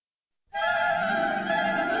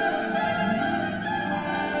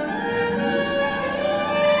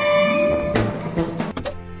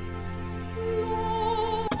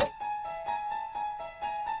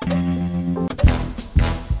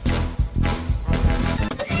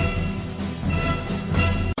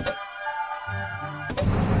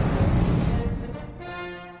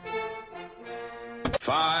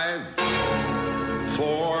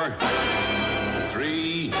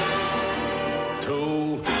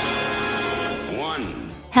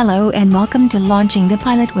Hello and welcome to Launching the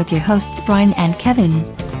Pilot with your hosts Brian and Kevin.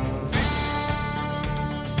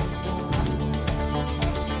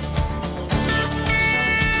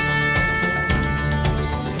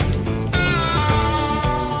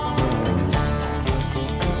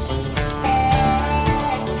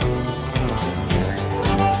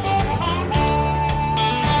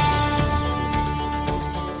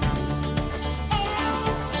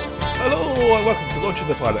 Hello and welcome to Launching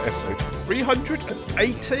the Pilot episode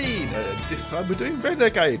 318. This time we're doing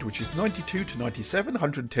Renegade, which is 92 to 97,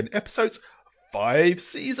 110 episodes, 5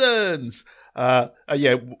 seasons. I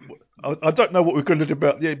don't know what we're going to do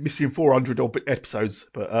about the missing 400 odd episodes,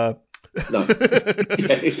 but No.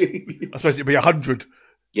 I suppose it'd be 100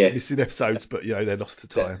 Yeah. missing episodes, but you know they're lost to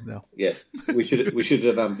time now. Yeah. We should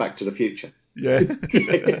have done Back to the Future. Yeah.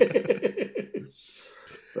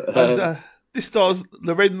 And this stars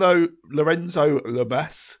Lorenzo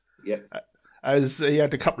Lamas. Yep. As he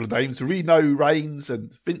had a couple of names, Reno Reigns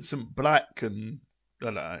and Vincent Black, and I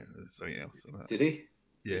don't know, something else. Did he?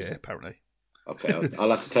 Yeah, apparently. Okay,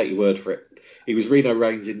 I'll have to take your word for it. He was Reno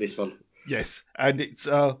Reigns in this one. Yes, and it's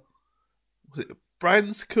was it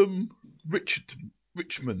Branscombe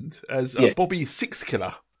Richmond as Bobby Six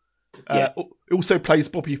Killer. Also plays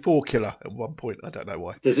Bobby Four Killer at one point. I don't know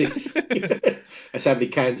why. Does he? That's how many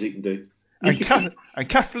cans he can do. And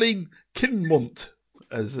Kathleen Kinmont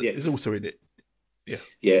is also in it.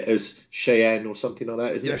 Yeah, as Cheyenne or something like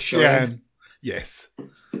that, isn't it? Cheyenne. Yes.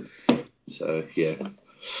 So yeah,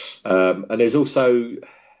 and there's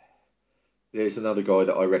another guy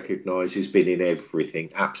that I recognise who's been in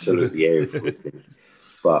everything, absolutely everything.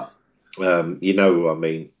 But you know who I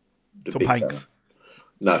mean? The Tom Hanks.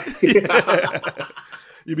 No.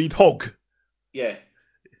 You mean Hogg? Yeah,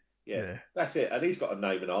 that's it. And he's got a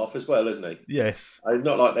name and a half as well, hasn't he? Yes.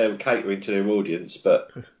 Not like they were catering to their audience,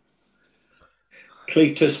 but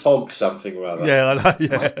Cletus Hogg something or other. Yeah, I know.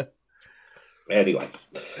 Yeah. Anyway.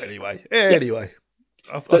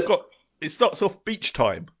 I've got. It starts off beach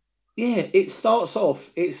time. Yeah, it starts off.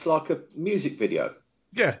 It's like a music video.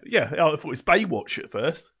 Yeah. I thought it was Baywatch at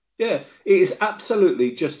first. Yeah, it is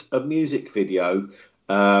absolutely just a music video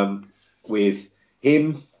with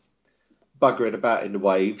him buggering about in the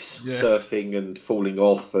waves, surfing and falling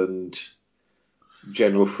off, and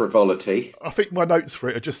general frivolity. I think my notes for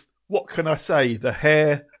it are just, what can I say? The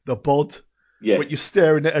hair, the bod. Yeah. But you're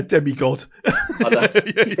staring at a demigod. I know.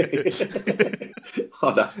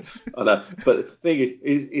 I know. But the thing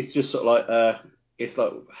is, it's just sort of like, it's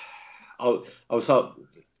like, I was like,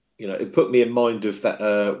 it put me in mind of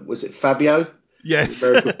that, was it Fabio? Yes.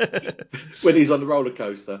 When he's on the roller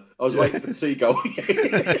coaster. I was waiting for the seagull.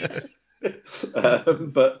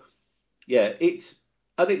 But yeah, it's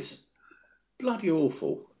bloody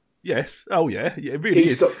awful. Yes. Oh yeah. Yeah, it really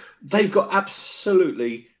is. They've got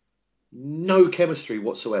absolutely no chemistry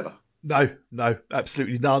whatsoever. No,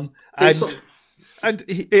 absolutely none. And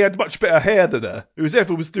he had much better hair than her.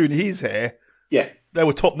 Whoever was doing his hair. Yeah. They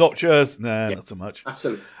were top notchers. Not so much.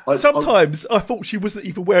 Absolutely. Sometimes I thought she wasn't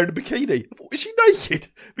even wearing a bikini. I thought, is she naked?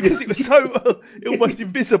 Because it was so almost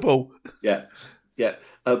invisible. Yeah.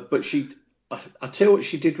 But I tell you what,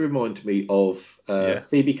 she did remind me of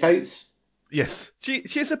Phoebe Cates. Yes.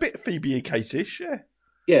 She's a bit Phoebe Cates-ish, yeah.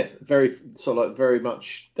 Yeah, very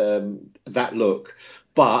much that look.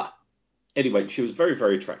 But anyway, she was very,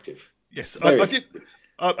 very attractive. Yes, I did.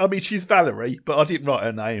 I mean, she's Valerie, but I didn't write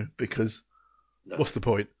her name because what's the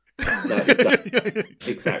point? No,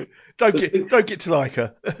 exactly. Don't get to like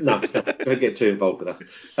her. No, don't get too involved with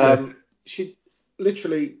her. She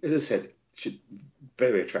literally, as I said, she's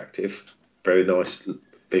very attractive, very nice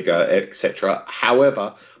figure, etc.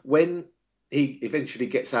 However, when he eventually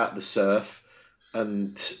gets out of the surf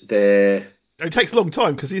and they're... It takes a long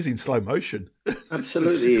time because he's in slow motion.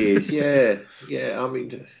 Absolutely he is, yeah. I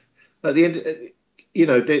mean, at the end,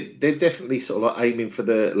 they're definitely sort of like aiming for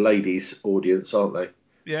the ladies' audience, aren't they?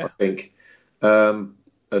 Yeah. I think.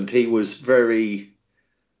 And he was very...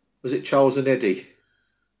 Was it Charles and Eddie?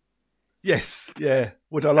 Yes, yeah.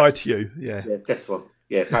 Would I lie to you? Yeah. Yeah, that's one.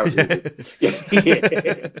 Yeah, apparently. Yeah.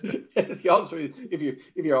 The answer is,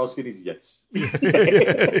 if you're asking, is yes.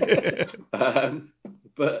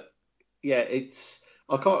 But yeah, it's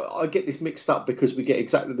I get this mixed up because we get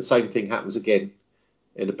exactly the same thing happens again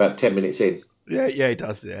in about 10 minutes in. Yeah, it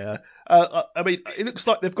does. Yeah. I mean, it looks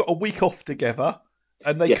like they've got a week off together,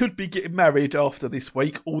 and they could be getting married after this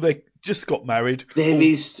week, or they just got married. There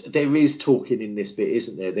is talking in this bit,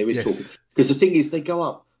 isn't there? There is talking because the thing is, they go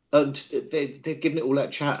up and they're giving it all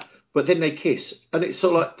that chat, but then they kiss, and it's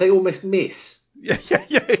sort of like they almost miss. Yeah.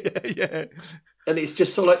 And it's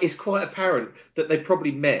just sort of like it's quite apparent that they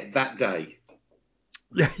probably met that day.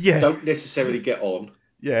 yeah, don't necessarily get on.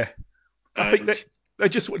 yeah. I think And they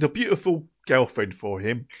just want a beautiful girlfriend for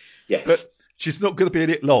him, but yes, she's not going to be in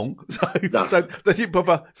it long. no, So they didn't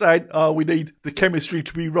bother saying, "Oh, we need the chemistry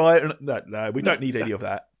to be right." And no, we no, don't need no, any of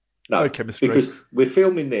that. No no, chemistry. because we're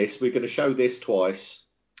filming this. We're going to show this twice,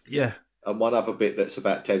 Yeah. and one other bit that's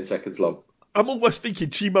about 10 seconds long. I'm almost thinking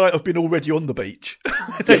she might have been already on the beach.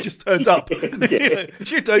 They just turned up. Yeah.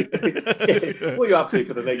 She do. What are you up to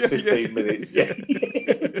for the next 15 minutes? Yeah.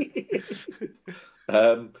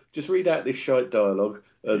 Just read out this shite dialogue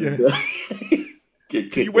and Yeah.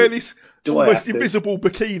 Can you wear in. this Do I almost have to? invisible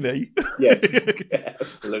bikini? Yeah,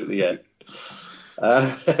 absolutely, yeah.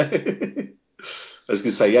 I was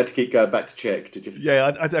going to say, you had to keep going back to check, did you?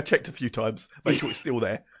 Yeah, I checked a few times. Make sure it's still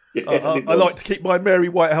there. Yeah, and it I like was. to keep my Mary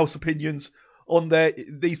Whitehouse opinions on there.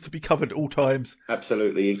 It needs to be covered at all times.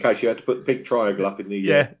 Absolutely, in case you had to put the big triangle up in the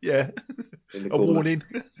Yeah. in the A corner. warning.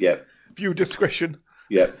 Yeah, Viewer discretion.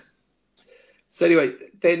 yeah. So anyway,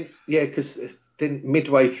 then because then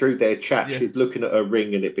midway through their chat, Yeah. she's looking at her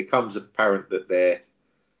ring, and it becomes apparent that they're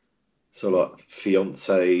sort of like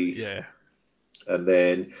fiancés. Yeah. And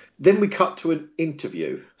then we cut to an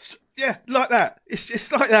interview. Yeah, like that. It's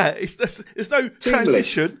just like that. There's no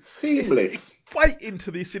transition. Seamless. It's right into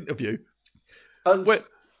this interview And where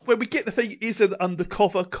we get the thing is an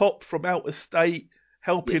undercover cop from outer state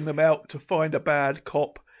helping them out to find a bad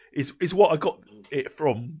cop is what I got it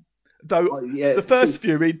from. Though yeah, the first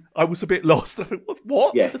viewing, I was a bit lost. I think,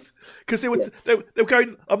 what? Yeah. Because they were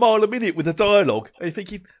going a mile a minute with the dialogue, and you're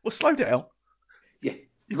thinking, well, slow down. Yeah.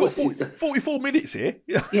 You've got 44 minutes here.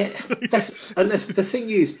 Yeah, that's the thing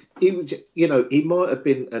is, he might have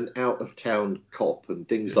been an out of town cop and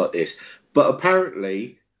things like this, but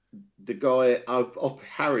apparently the guy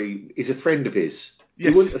Harry is a friend of his.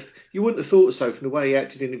 Yes. You wouldn't have thought so from the way he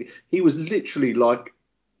acted in it. He was literally like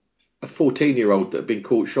a 14-year-old that had been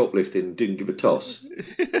caught shoplifting and didn't give a toss.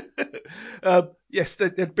 Yes,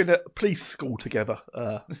 they'd been at police school together.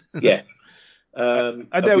 Yeah. And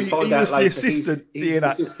now we he find was out the later assistant he's DA.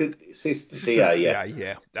 assistant DA, yeah.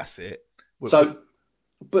 Yeah, that's it. So,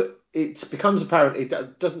 but it becomes apparent he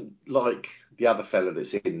doesn't like the other fella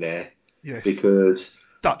that's in there. Yes. Because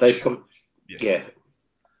Dutch. they've come. Yes. Yeah.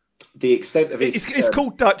 The extent of his. It's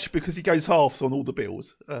called Dutch because he goes halves on all the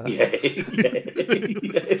bills. Yeah.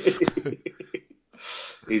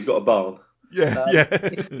 He's got a barn. Yeah.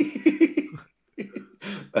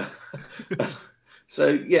 So,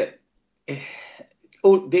 yeah.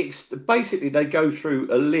 Basically, they go through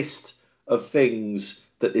a list of things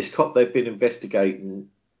that this cop they've been investigating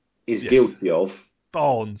is guilty of.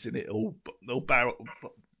 Barnes in it, all barrel.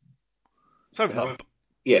 Something like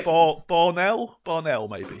yeah. Barnell,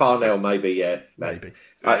 maybe. Barnell, maybe, yeah. Maybe.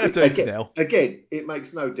 Again, it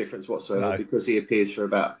makes no difference whatsoever because he appears for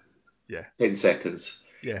about 10 seconds.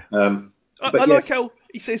 Yeah. I like how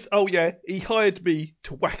he says, "Oh yeah, he hired me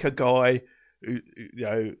to whack a guy who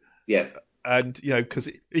Yeah. And because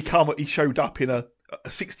he showed up in a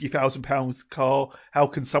 £60,000 car. How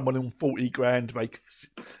can someone on 40 grand make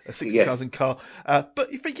a 60,000 car?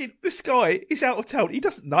 But you're thinking this guy is out of town. He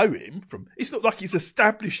doesn't know him from. It's not like he's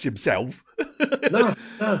established himself. No.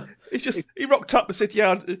 It's just he rocked up and said,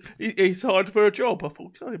 "Yeah, he's hired for a job." I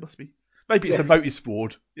thought, God, it must be. Maybe it's a notice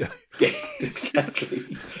board. Yeah,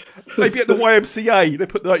 exactly. Maybe at the YMCA they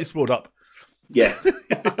put the notice board up. Yeah.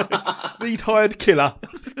 Need hired killer.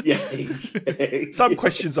 Yeah. Some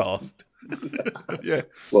questions asked. Yeah.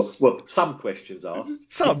 Well, some questions asked.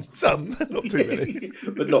 Some, not too many,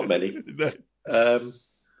 but not many. No.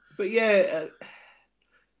 But yeah,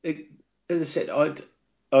 as I said, I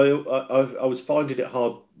was finding it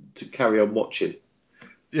hard to carry on watching.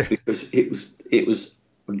 Yeah. Because it was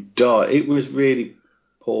really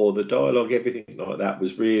poor. The dialogue, everything like that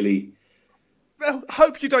was really. Well, I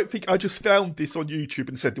hope you don't think I just found this on YouTube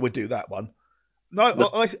and said, "We'll do that one." No,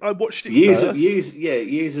 I watched it first.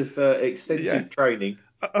 Years of extensive training.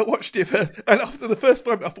 I watched it first, and after the first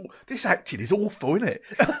moment, I thought, "This acting is awful, isn't it?"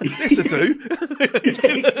 This will do.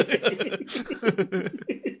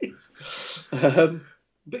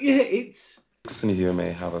 But yeah, it's. Some of you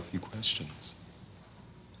may have a few questions.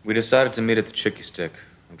 We decided to meet at the Chicky Stick,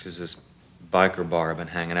 which is this biker bar I've been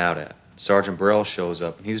hanging out at. Sergeant Burrell shows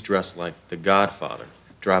up, and he's dressed like the Godfather,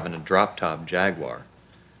 driving a drop-top Jaguar.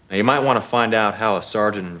 Now, you might want to find out how a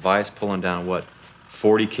sergeant in Vice pulling down,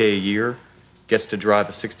 $40K a year, gets to drive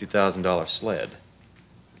a $60,000 sled.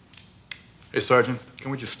 Hey, Sergeant,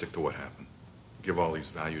 can we just stick to what happened? Give all these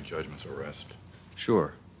value judgments a rest.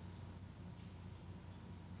 Sure.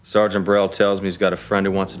 Sergeant Burrell tells me he's got a friend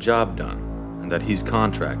who wants a job done, and that he's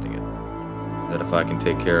contracting it. That if I can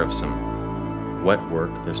take care of some wet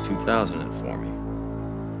work, there's $2,000 in it for me.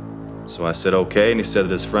 So I said okay, and he said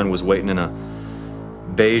that his friend was waiting in a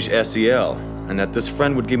beige SEL, and that this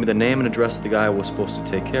friend would give me the name and address of the guy I was supposed to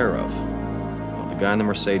take care of. Well, the guy in the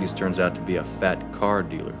Mercedes turns out to be a fat car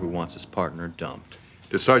dealer who wants his partner dumped.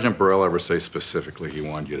 Did Sergeant Burrell ever say specifically he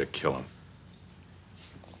wanted you to kill him?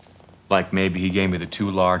 Like maybe he gave me the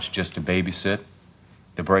too large just to babysit.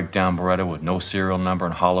 The breakdown Beretta with no serial number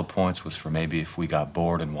and hollow points was for maybe if we got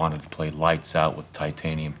bored and wanted to play lights out with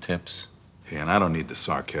titanium tips. Hey, and I don't need the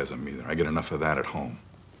sarcasm either. I get enough of that at home.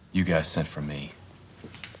 You guys sent for me.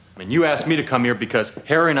 I mean, you asked me to come here because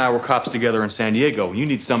Harry and I were cops together in San Diego, and you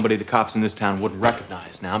need somebody the cops in this town wouldn't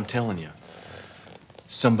recognize. Now, I'm telling you,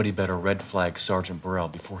 somebody better red flag Sergeant Burrell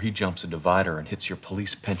before he jumps a divider and hits your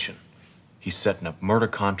police pension. He's setting up murder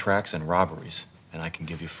contracts and robberies, and I can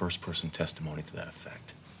give you first-person testimony to that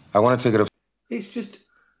effect. I want to take it up. It's just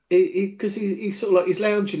because he's sort of like he's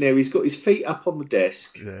lounging there. He's got his feet up on the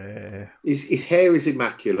desk. Yeah. His hair is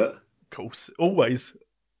immaculate. Of course. Always.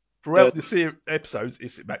 Throughout the episodes,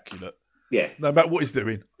 it's immaculate. Yeah. No matter what he's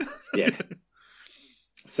doing. Yeah.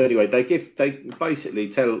 So anyway, they basically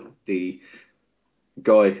tell the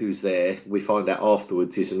guy who's there. We find out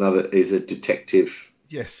afterwards is a detective.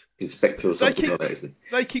 Yes. Inspector or something like that, isn't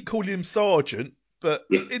he? They keep calling him Sergeant, but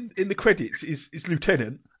in the credits is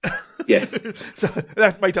Lieutenant. Yeah. So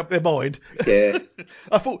they've made up their mind. Yeah.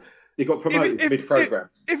 I thought he got promoted mid-program.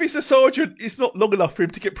 If he's a sergeant, it's not long enough for him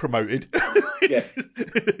to get promoted. Yeah.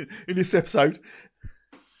 In this episode.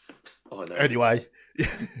 I know. Anyway.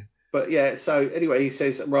 But yeah, so anyway, he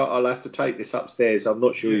says, right, I'll have to take this upstairs. I'm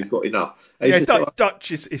not sure you've got enough. And yeah,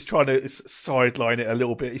 Dutch is trying to sideline it a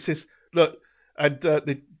little bit. He says, look, and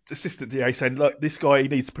the assistant DA saying, look, this guy, he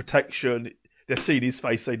needs protection. They've seen his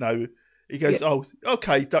face, they know. He goes, oh,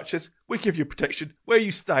 okay, Dutch says, we'll give you protection. Where are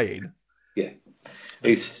you staying? Yeah.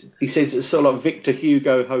 He says it's sort of like Victor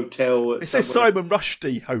Hugo Hotel. It says Salman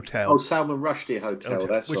Rushdie Hotel. Oh, Salman Rushdie Hotel,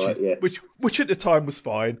 that's right, yeah. Which at the time was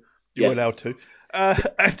fine. You were allowed to.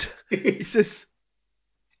 And he says,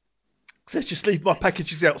 just leave my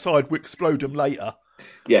packages outside, we'll explode them later.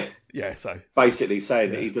 Yeah. Yeah, so. Basically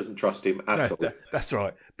saying that he doesn't trust him at all. That's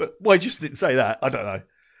right. But why just didn't say that? I don't know.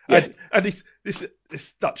 Yeah. And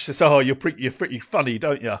this Dutch says, oh, you're pretty funny,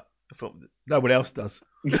 don't you? I thought, no one else does.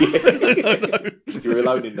 Yeah. You're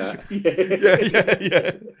alone in that.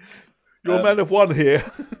 Yeah. You're a man of one here.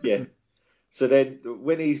 Yeah. So then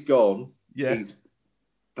when he's gone, he's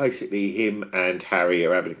basically him and Harry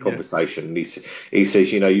are having a conversation, and he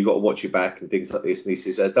says, you've got to watch your back and things like this. And he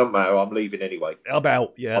says, don't matter, I'm leaving anyway. I'm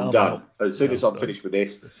out. Yeah, I'm done. As soon as I'm finished with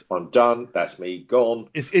this, I'm done. That's me gone.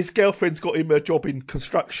 His girlfriend's got him a job in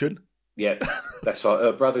construction. Yeah, that's right.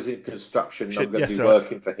 Her brother's in construction. I'm going to be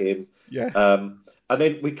working for him. Yeah. And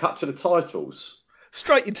then we cut to the titles.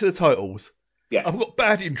 Straight into the titles. Yeah. I've got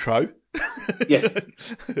bad intro. Yeah.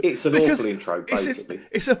 It's an awful intro, basically.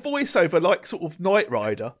 It's a voiceover like sort of Knight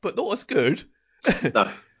Rider, but not as good.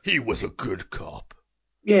 No. He was a good cop.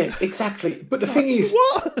 Yeah, exactly. But the thing is...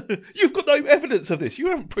 What? You've got no evidence of this.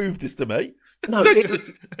 You haven't proved this to me. No,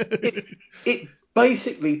 it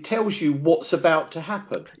basically tells you what's about to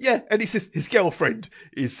happen. Yeah, and he says his girlfriend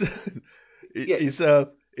is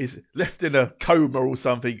left in a coma or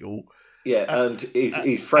something. And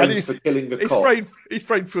he's framed for killing the cop. He's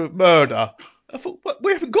framed for murder. I thought,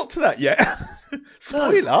 we haven't got to that yet.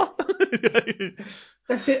 Spoiler.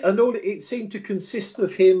 That's it. And it seemed to consist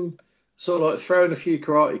of him sort of like throwing a few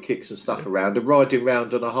karate kicks and stuff around and riding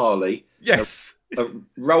around on a Harley. Yes.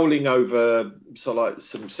 Rolling over sort of like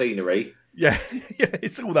some scenery. Yeah,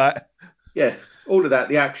 it's all that. Yeah, all of that.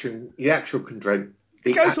 The actual content.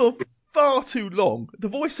 It goes on far too long. The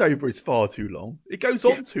voiceover is far too long. It goes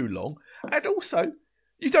on too long. And also,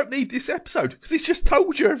 you don't need this episode because he's just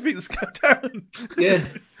told you everything's going down. Yeah,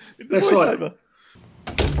 that's voiceover. Right.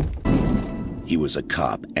 He was a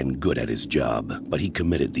cop and good at his job, but he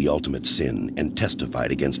committed the ultimate sin and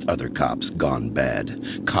testified against other cops gone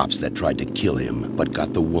bad. Cops that tried to kill him, but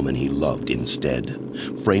got the woman he loved instead.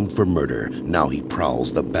 Framed for murder, now he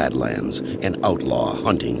prowls the Badlands, an outlaw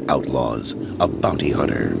hunting outlaws, a bounty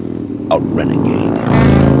hunter, a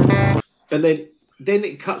renegade. And then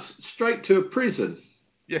it cuts straight to a prison.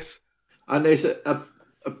 Yes. And there's a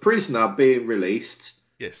prisoner being released.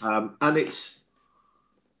 Yes. And it's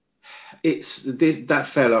that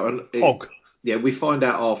fella. And Hogg. We find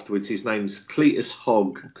out afterwards his name's Cletus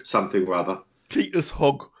Hogg, something or other. Cletus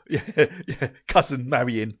Hogg. Yeah. Cousin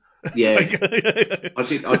Marion. Yeah.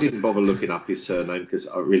 I didn't bother looking up his surname because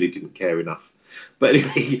I really didn't care enough. But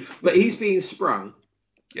anyway, he's being sprung.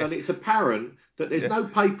 Yes. And it's apparent that there's no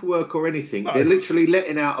paperwork or anything. No. They're literally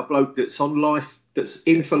letting out a bloke that's on life, that's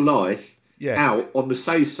in for life, out on the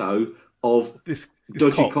say-so of this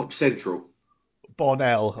Dodgy cop. Cop Central.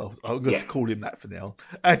 Barnell, I'm going to call him that for now.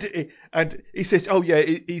 And he says, "Oh yeah,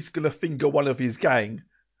 he's going to finger one of his gang,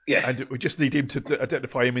 Yeah. and we just need him to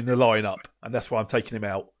identify him in the lineup, and that's why I'm taking him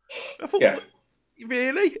out." I thought, Yeah.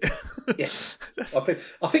 really? Yes.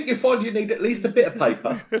 I think you find you need at least a bit of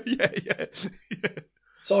paper yeah.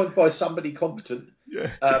 signed by somebody competent.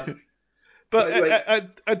 Yeah. But anyway,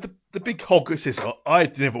 and the big hog says,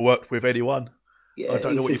 "I'd never worked with anyone. yeah, I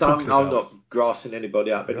don't know what he you're says, talking I'm about." not grassing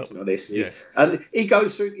anybody up, anything like this. Yeah. And he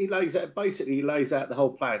goes through, he lays out the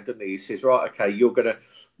whole plan, doesn't he? He says, right, okay, you're gonna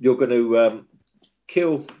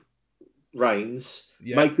kill Rains,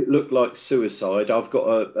 make it look like suicide. I've got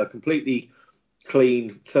a completely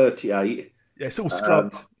clean 38. Yeah, it's all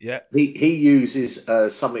scrubbed. Yeah. He uses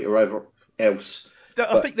something or whatever else.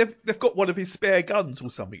 I think they've got one of his spare guns or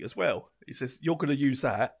something as well. He says, "You're going to use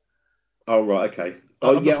that." Oh, right, okay.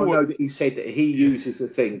 I know that he said that he uses the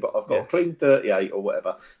thing, but I've got a clean 38 or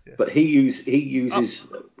whatever. Yeah. But he uses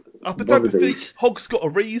but don't think Hogg's got a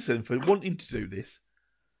reason for wanting to do this.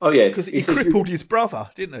 Oh, yeah. Because he crippled his brother,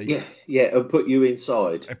 didn't he? Yeah, and put you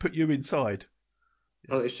inside. Yeah.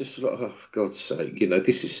 And it's just like, oh, for God's sake,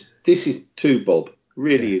 this is too Bob.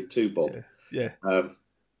 Really is too Bob. Yeah. And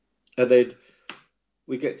then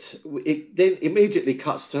it then immediately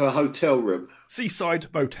cuts to a hotel room. Seaside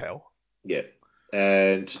motel. Yeah.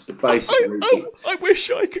 And basically... I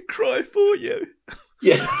wish I could cry for you.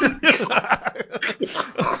 Yeah.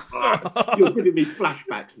 You're giving me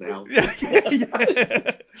flashbacks now. Yeah.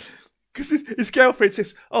 Because his girlfriend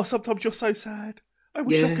says, "Oh, sometimes you're so sad. I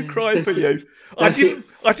wish I could cry for you." I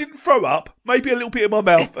didn't throw up. Maybe a little bit in my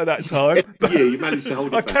mouth at that time. Yeah, you managed to hold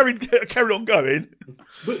it back. I carried on going.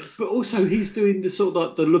 But also he's doing the sort of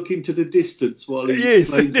like the look into the distance while he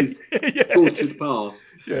explains his tortured past.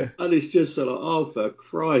 Yeah. And it's just like, oh, for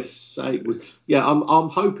Christ's sake. I'm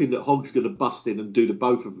hoping that Hogg's going to bust in and do the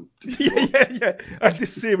both of them. Yeah. And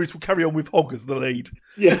this series will carry on with Hogg as the lead.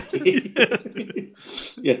 Yeah.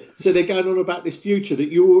 Yeah. So they're going on about this future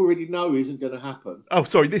that you already know isn't going to happen. Oh,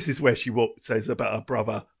 sorry. This is where she says about her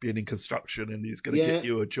brother being in construction and he's going to get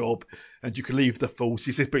you a job and you can leave the force.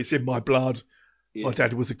 He says, "But it's in my blood. Yeah. My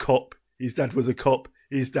dad was a cop. His dad was a cop.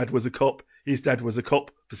 His dad was a cop. His dad was a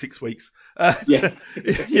cop for 6 weeks." Yeah.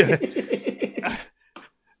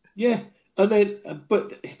 And then,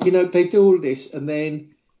 but, they do all this and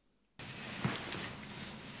then...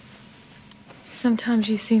 Sometimes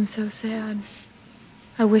you seem so sad.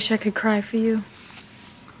 I wish I could cry for you.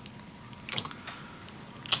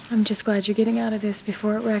 I'm just glad you're getting out of this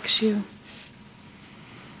before it wrecks you.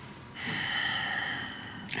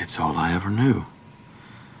 It's all I ever knew.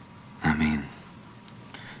 I mean,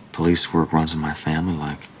 police work runs in my family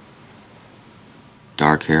like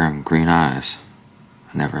dark hair and green eyes.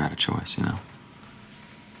 I never had a choice,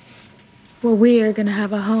 Well, we are going to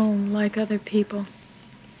have a home like other people.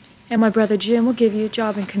 And my brother Jim will give you a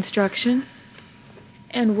job in construction.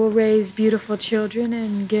 And we'll raise beautiful children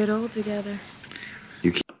and get old together.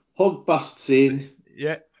 Hogg busts in.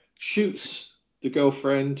 Yeah. Shoots the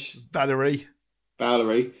girlfriend. Valerie.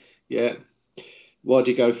 Yeah. Why'd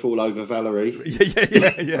you go fall over Valerie?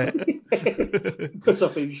 Yeah. Because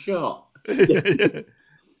I've been shot. Yeah.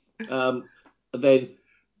 And then...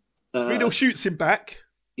 Reno shoots him back.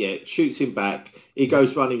 Yeah, shoots him back. He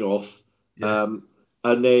goes running off. Yeah.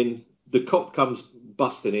 And then the cop comes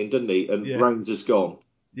busting in, doesn't he? And Rains is gone.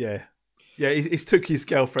 Yeah. Yeah, he's took his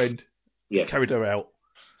girlfriend. Yeah. He's carried her out.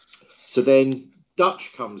 So then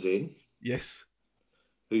Dutch comes in. Yes.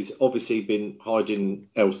 Who's obviously been hiding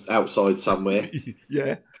outside somewhere.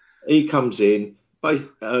 Yeah. He comes in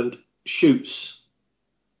and shoots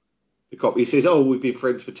the cop. He says, "Oh, we've been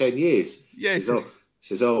friends for 10 years." Yeah. He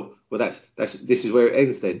says, "Oh, well, this is where it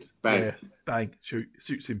ends then." Bang. Yeah. Bang.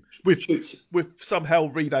 Shoots him. With somehow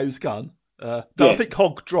Reno's gun. I think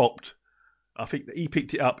Hogg dropped. I think that he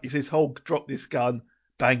picked it up. He says, "Hogg, drop this gun.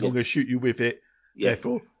 Bang, I'm going to shoot you with it." Yeah.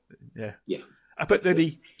 Therefore, yeah. That's But then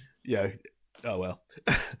oh well.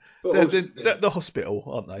 They're the hospital,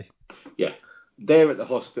 aren't they? Yeah. They're at the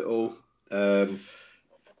hospital. Harry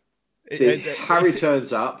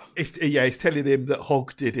turns up. He's telling him that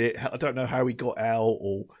Hogg did it. I don't know how he got out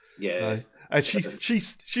or... Yeah. And she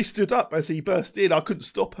stood up as he burst in. I couldn't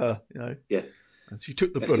stop her, Yeah. And she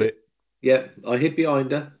took the bullet. Yeah, I hid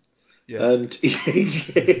behind her. Yeah. And she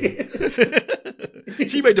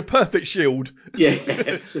made a perfect shield. Yeah,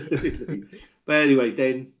 absolutely. But anyway,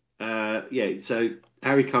 then so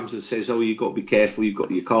Harry comes and says, "Oh, you've got to be careful. You've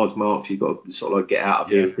got your cards marked. You've got to sort of get out of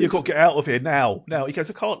here. You've got to get out of here now." Now he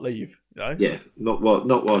goes, "I can't leave." Yeah, not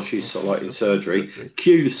while she's sort of like in surgery.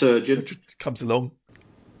 Cue the surgeon comes along.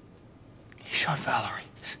 He shot Valerie.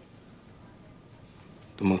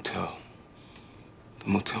 The motel. The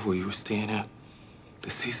motel where you were staying at.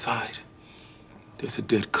 The seaside. There's a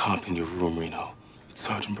dead cop in your room, Reno. It's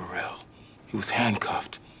Sergeant Burrell. He was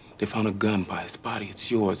handcuffed. They found a gun by his body.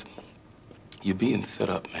 It's yours. You're being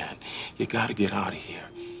set up, man. You gotta get out of here.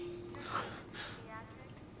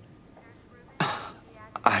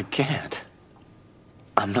 I can't.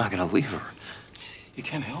 I'm not gonna leave her. You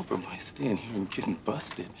can't help her by staying here and getting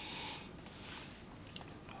busted.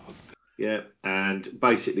 Yeah, and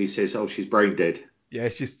basically says, "Oh, she's brain dead." Yeah,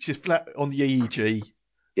 she's flat on the EEG.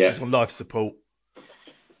 Yeah, She's on life support.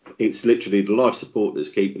 it's literally the life support that's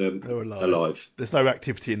keeping them They're alive. alive. There's no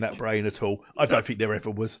activity in that brain at all. I don't think there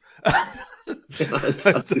ever was. I was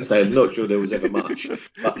going to say, I'm not sure there was ever much.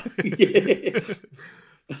 But, yeah.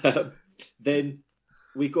 Then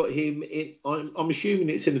we got him in. I'm assuming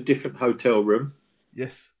it's in a different hotel room.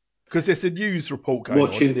 Yes, because there's a news report going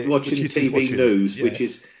watching on. watching TV news, yeah. which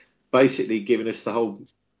is basically giving us the whole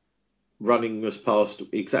running us past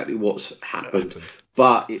exactly what's happened.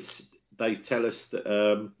 But they tell us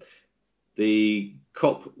that the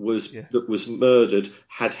cop that was murdered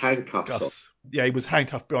had handcuffs on. Yeah, he was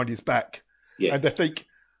handcuffed behind his back. Yeah. And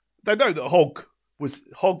they know that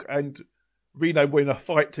Hogg and Reno were in a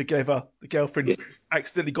fight together. The girlfriend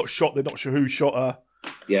accidentally got shot. They're not sure who shot her.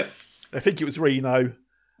 Yeah. They think it was Reno.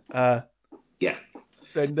 Yeah.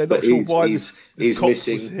 Then they're not sure why this cop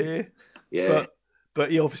missing. was here. Yeah.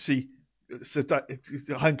 But he obviously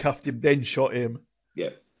handcuffed him, then shot him. Yeah.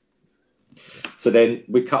 So then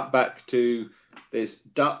we cut back to there's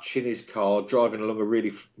Dutch in his car driving along a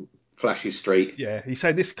really flashy street. Yeah, he's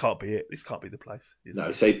saying this can't be it. This can't be the place.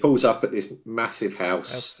 No, so he pulls up at this massive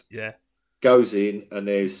house. Yeah. Goes in and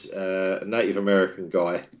there's a Native American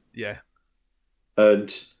guy. Yeah.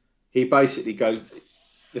 And he basically goes,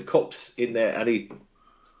 the cop's in there and he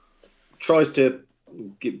tries to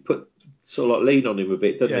put sort of like lean on him a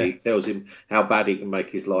bit, doesn't he? He tells him how bad he can make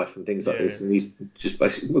his life and things like this, and he's just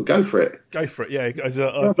basically, well, go for it. Go for it, yeah.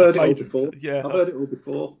 I've heard it all before. Yeah, I've heard it all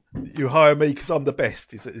before. You hire me because I'm the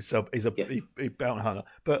best. He's a bounty hunter.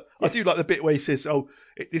 But I do like the bit where he says, "Oh,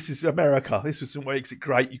 this is America. This is what makes it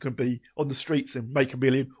great. You can be on the streets and make $1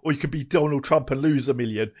 million, or you can be Donald Trump and lose $1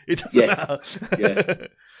 million. It doesn't matter." Yeah,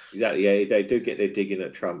 exactly. Yeah, they do get their digging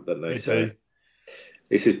at Trump, don't they? They do.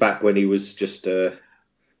 This is back when he was just a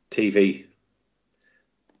TV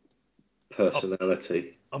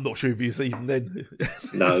personality. I'm not sure if he was even then.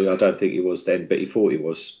 No, I don't think he was then, but he thought he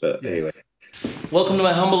was. But anyway. Welcome to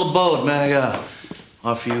my humble abode. May I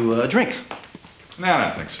offer you a drink? No, I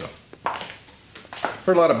don't think so.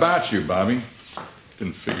 Heard a lot about you, Bobby.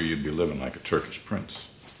 Didn't figure you'd be living like a Turkish prince.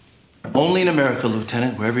 Only in America,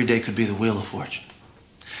 Lieutenant, where every day could be the wheel of fortune.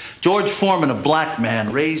 George Foreman, a black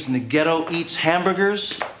man raised in the ghetto, eats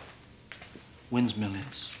hamburgers, wins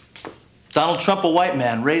millions. Donald Trump, a white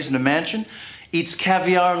man raised in a mansion, eats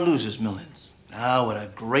caviar, loses millions. Ah, what a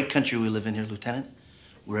great country we live in here, Lieutenant,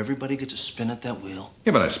 where everybody gets a spin at that wheel.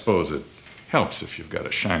 Yeah, but I suppose it helps if you've got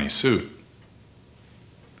a shiny suit.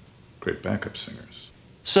 Great backup singers.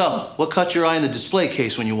 So, what caught your eye in the display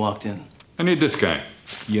case when you walked in? I need this guy.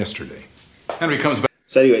 Yesterday. Henry comes back.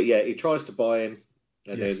 So anyway, yeah, he tries to buy him,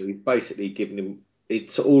 and then he's basically giving him,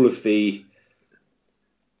 it's all of the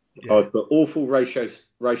awful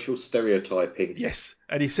racial stereotyping. Yes,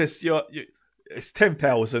 and he says, it's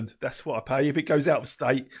 10,000. That's what I pay. If it goes out of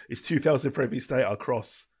state, it's 2,000 for every state I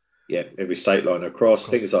cross. Yeah, every state line across,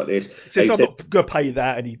 things like this. He says, I'm not going to pay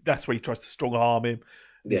that, and that's where he tries to strong arm him.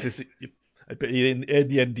 He says, but in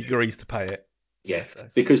the end, he agrees to pay it. Yeah,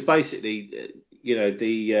 because basically,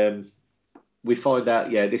 we find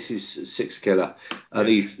out, this is Six Killer, and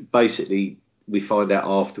he's basically, we find out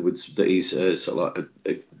afterwards that he's sort of like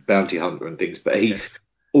a bounty hunter and things, but he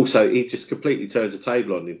just completely turns the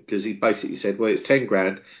table on him because he basically said, well, it's 10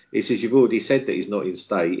 grand. He says, you've already said that he's not in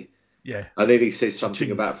state. Yeah. And then he says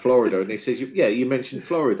something about Florida, and he says, you mentioned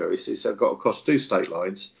Florida. He says, I've got to cross 2 state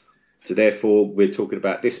lines, so therefore we're talking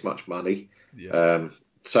about this much money,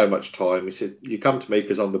 so much time. He said, you come to me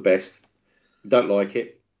because I'm the best. You don't like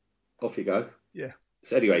it, off you go. Yeah.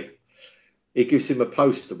 So anyway, he gives him a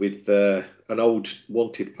poster with an old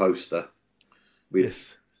wanted poster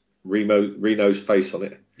with Reno's face on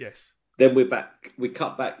it. Yes. Then we're back. We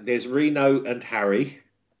cut back. There's Reno and Harry.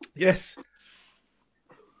 Yes.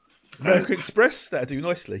 American Express, that'll do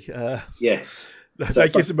nicely. Yes.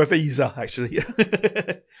 That gives him a visa, actually.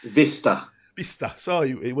 Vista.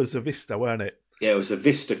 Sorry, it was a Vista, weren't it? Yeah, it was a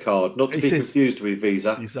Vista card, not to be confused with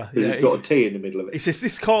Visa, because it's got a T in the middle of it. He says,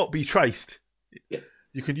 this can't be traced. Yeah.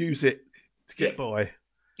 You can use it to get by.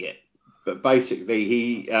 Yeah. But basically,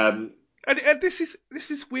 he... And this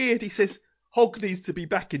is weird. He says, Hogg needs to be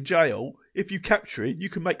back in jail. If you capture it, you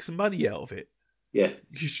can make some money out of it. Yeah.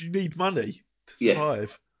 Because you need money to Yeah.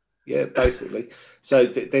 survive. Yeah, basically. So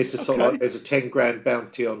there's a sort of like there's a 10 grand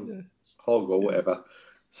bounty on Hogg or whatever.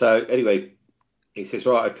 So anyway, he says,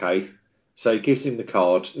 right, okay. So he gives him the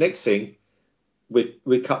card. Next thing,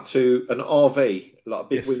 we cut to an RV, like a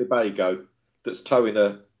big Winnebago, that's towing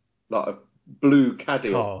a blue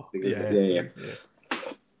caddy or something, isn't it? Yeah.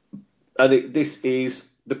 And this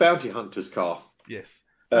is the bounty hunter's car. Yes.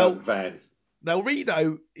 Van. Now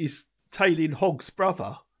Reno is tailing Hogg's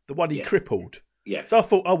brother, the one he crippled. Yeah. So I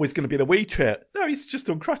thought I was going to be in a wheelchair. No, he's just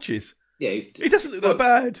on crutches. Yeah. He doesn't look that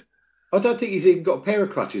bad. I don't think he's even got a pair of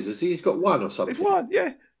crutches. Has he? He's got one or something. He's one,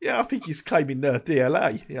 yeah. Yeah, I think he's claiming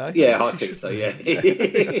DLA. You know? Yeah, I think so, yeah.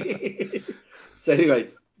 So anyway,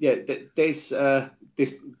 yeah, there's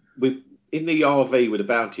this in the RV with the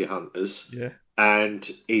bounty hunters. Yeah. And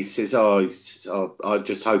he says, I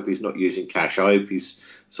just hope he's not using cash. I hope he's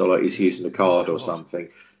using a card or something.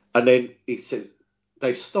 And then he says,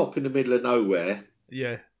 they stop in the middle of nowhere.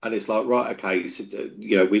 Yeah. And it's like, right, okay, he said,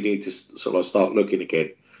 we need to sort of start looking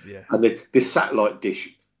again. Yeah. And this satellite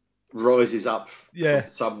dish rises up from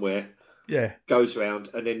somewhere. Yeah. Goes around,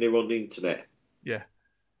 and then they're on the internet. Yeah.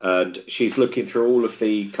 And she's looking through all of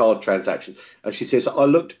the card transactions. And she says, I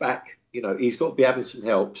looked back, he's got to be having some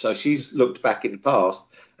help. So she's looked back in the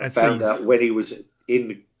past and found out when he was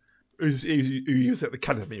in who he was at the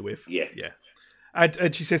academy with. Yeah. Yeah.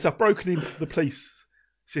 And she says, I've broken into the police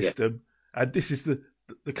system, and this is the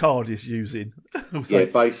card he's using. Yeah,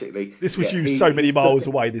 basically. This was used so many miles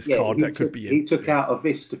away, this card, that could be it. He took out a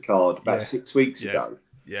Vista card about 6 weeks ago.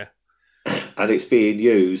 Yeah. And it's being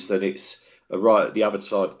used, and it's right at the other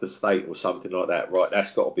side of the state or something like that. Right,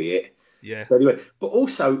 that's got to be it. Yeah. So anyway, but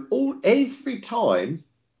also, every time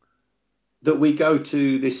that we go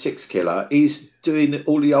to this Six Killer, he's doing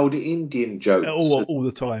all the old Indian jokes. All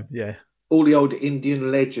the time, yeah. All the old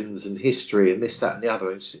Indian legends and history and this, that, and the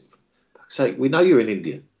other. And say, we know you're an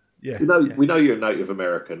Indian. Yeah. We know you're a Native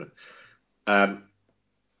American. I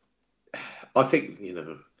think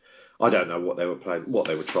I don't know what they were playing, what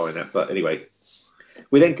they were trying at, but anyway,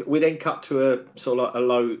 we then cut to a sort of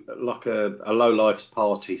like a low life's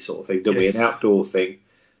party sort of thing, don't we? An outdoor thing.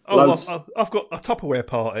 Oh, I've got a Tupperware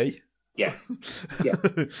party. Yeah, yeah.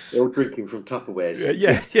 They're all drinking from Tupperwares.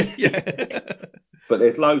 Yeah. But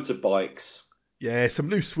there's loads of bikes. Yeah, some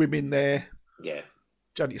loose women there. Yeah.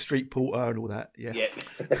 Janet Street Porter and all that. Yeah.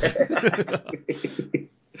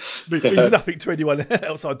 Means nothing to anyone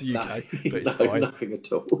outside the UK, but it's fine. Nothing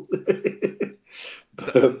at all.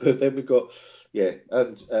 but then we've got,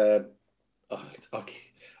 and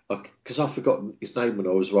because I've forgotten his name when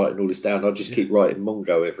I was writing all this down, I just keep writing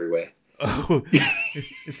Mongo everywhere. Oh,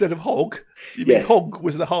 instead of Hogg? You mean Hogg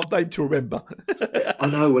was the hard name to remember? I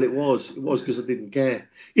know, well, it was because I didn't care.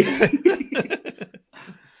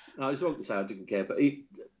 No, it's wrong to say I didn't care, but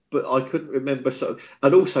I couldn't remember.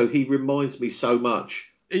 And also, he reminds me so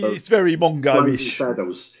much. It's very Mongo-ish.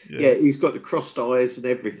 Shadows. Yeah, he's got the crossed eyes and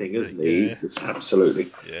everything, isn't he? Yeah. He's just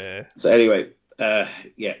absolutely. Yeah. So anyway,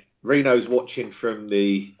 Reno's watching from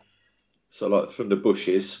the from the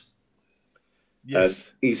bushes.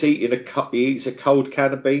 Yes. He's eating he eats a cold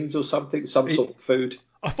can of beans or something, sort of food.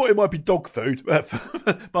 I thought it might be dog food, but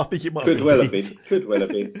I think it might Could be well beans. have been. Could well have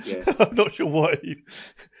been. Yeah. I'm not sure why.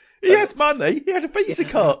 He had money. He had a Visa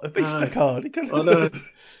card. A Vista card. I know.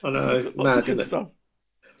 Mad, isn't stuff.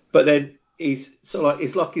 But then he's it's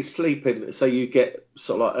like he's sleeping, so you get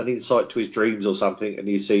sort of like an insight to his dreams or something, and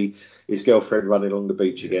you see his girlfriend running along the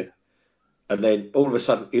beach again. And then all of a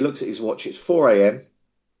sudden he looks at his watch. It's 4 a.m.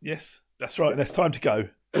 Yes, that's right. That's time to go.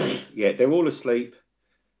 Yeah, they're all asleep.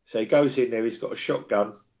 So he goes in there. He's got a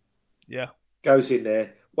shotgun. Yeah. Goes in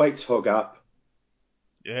there, wakes Hogg up.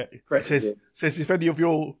 Yeah. It says if any of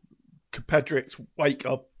your compatriots wake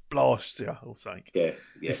up, blast you or something. Yeah.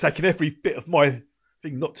 It's taking every bit of my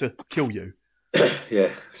thing not to kill you. Yeah.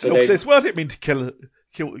 So he says, well, I didn't mean to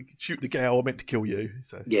shoot the girl. I meant to kill you.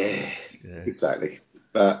 So yeah. Exactly.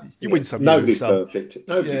 But you win some. Nobody's perfect.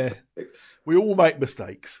 Nobody's perfect. We all make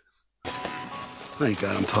mistakes. I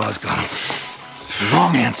got him, Pa's got him.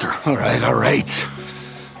 Wrong answer. All right.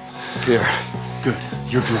 Here. Good.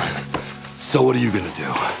 You're driving. So what are you gonna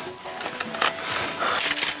do?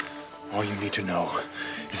 All you need to know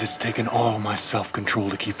is it's taken all my self-control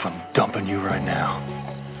to keep from dumping you right now.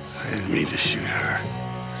 I didn't mean to shoot her.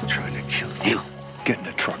 I was trying to kill you. Get in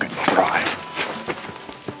the truck and drive.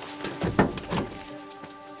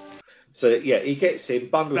 So, he gets in,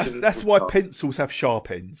 bundles in. That's why pencils have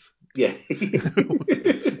sharp ends. Yeah.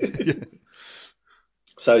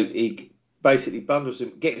 So he basically bundles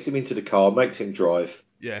him, gets him into the car, makes him drive.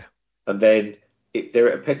 Yeah. And then they're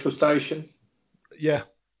at a petrol station, Yeah.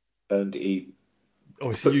 and he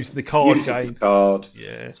obviously using the card uses game. the card.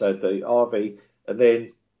 Yeah. So the RV, and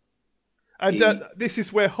then this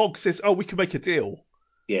is where Hogg says, "Oh, we can make a deal.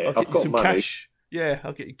 Yeah, I'll get I've you got some money. cash. Yeah,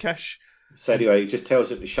 I'll get you cash." So anyway, he just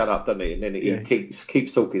tells him to shut up, doesn't he? And then he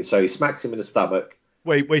keeps talking. So he smacks him in the stomach.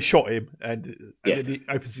 We shot him, and Yeah. then he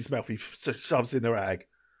opens his mouth. He shoves in the rag.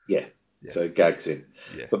 Yeah. So he gags him.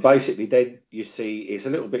 Yeah. But basically, then you see it's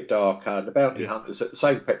a little bit darker, and the bounty hunters at the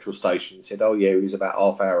same petrol station said, "Oh yeah, he was about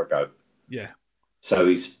half hour ago." Yeah.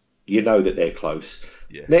 So you know that they're close.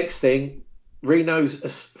 Yeah. Next thing,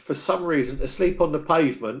 Reno's for some reason asleep on the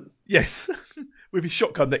pavement. Yes, with his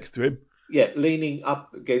shotgun next to him. Yeah, leaning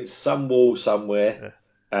up against some wall somewhere,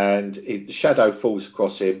 and the shadow falls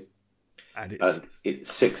across him, and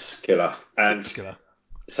it's Six Killer. Six Killer.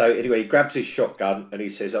 So anyway, he grabs his shotgun and he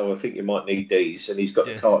says, "Oh, I think you might need these," and he's got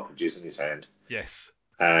the cartridges in his hand. Yes.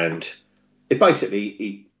 And he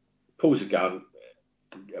pulls a gun,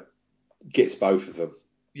 gets both of them.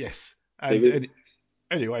 Yes. And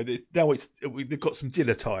anyway, now they've got some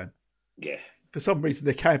dinner time. Yeah. For some reason,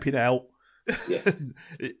 they're camping out. Yeah.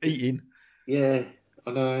 Eating. Yeah,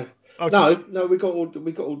 I know. No, we got all,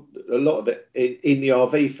 a lot of it in the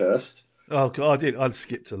RV first. Oh God, I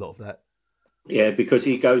skipped a lot of that. Yeah, because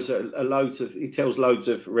he goes he tells loads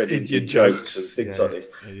of red Indian jokes and things like this,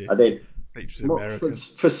 and then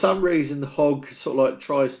for some reason Hogg sort of like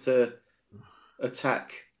tries to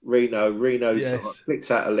attack Reno. Reno sort of like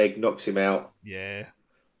flicks out a leg, knocks him out. Yeah.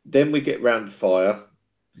 Then we get round the fire.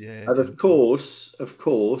 Yeah. And of course,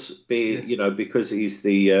 because he's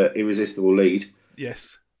the irresistible lead.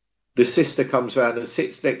 Yes. The sister comes round and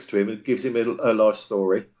sits next to him and gives him a life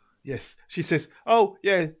story. Yes. She says, "Oh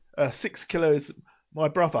yeah, Six Killer is my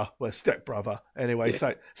brother, well, step brother. Anyway,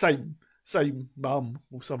 so same mum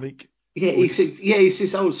or something." Yeah, he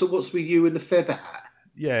says, "Oh, so what's with you and the feather hat?"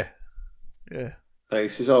 Yeah. Yeah. And he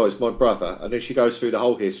says, "Oh, it's my brother." And then she goes through the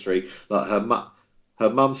whole history, like her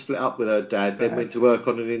mum split up with her dad, then went to work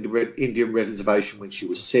on an Indian reservation when she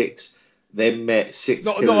was 6. Then met Six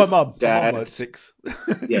Killer's not her mum. dad. Her mum was 6.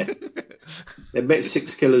 Yeah. They met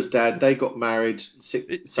Six Killer's dad. They got married.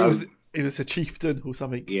 He was a chieftain or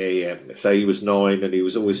something. Yeah. So he was 9, and he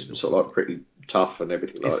was always sort of like pretty tough and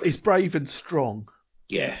everything like that. He's brave and strong.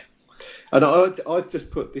 Yeah. And I just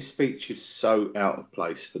put this speech is so out of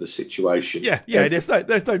place for the situation. Yeah. There's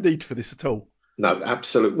no need for this at all. No,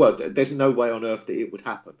 absolutely. Well, there's no way on earth that it would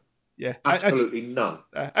happen. Yeah, absolutely none.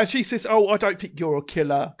 And she says, "Oh, I don't think you're a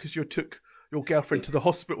killer because you took your girlfriend to the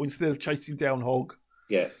hospital instead of chasing down Hogg."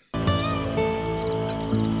 Yeah.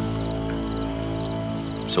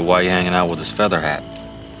 So why are you hanging out with his feather hat?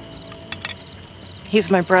 He's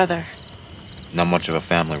my brother. Not much of a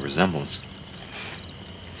family resemblance.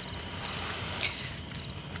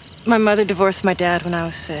 My mother divorced my dad when I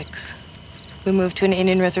was 6. We moved to an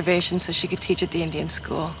Indian reservation so she could teach at the Indian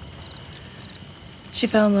school. She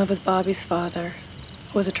fell in love with Bobby's father,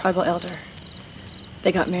 who was a tribal elder.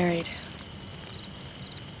 They got married.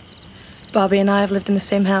 Bobby and I have lived in the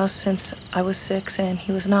same house since I was 6 and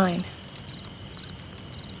he was 9.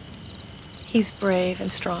 He's brave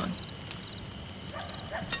and strong.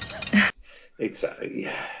 Exactly.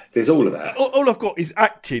 Yeah. There's all of that. All I've got is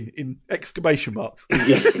acting in exclamation marks.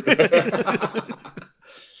 Yeah.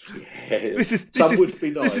 This is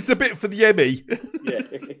the bit for the Emmy. Yeah.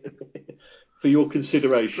 For your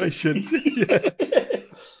consideration. Yeah.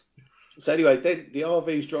 So anyway, then the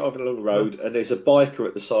RV's driving along the road, and there's a biker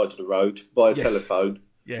at the side of the road by a telephone.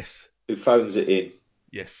 Yes. Who phones it in.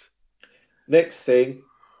 Yes. Next thing,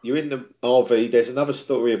 you're in the RV. There's another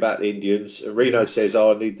story about the Indians. And Reno says,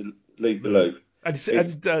 "Oh, I need to leave the loo." And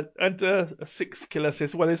a Six Killer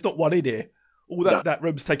says, "Well, there's not one in here. All that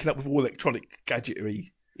room's taken up with all electronic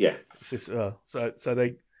gadgetry." Yeah. Says, so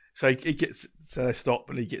they stop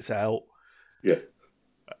and he gets out. Yeah.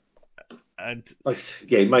 And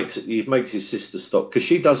he makes his sister stop because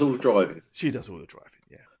she does all the driving. She does all the driving.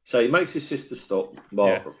 Yeah. So he makes his sister stop,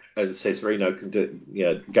 and says Reno can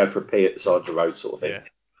go for a pee at the side of the road, sort of thing. Yeah.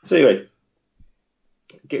 So anyway,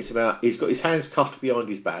 gets him out. He's got his hands cuffed behind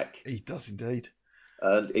his back. He does indeed.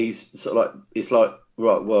 And he's sort of like, it's like,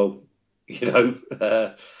 right, well, this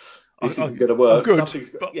isn't going to work. Good,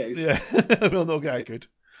 well, not going good.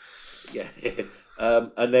 Yeah.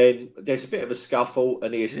 And then there's a bit of a scuffle,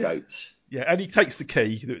 and he escapes. Yeah, and he takes the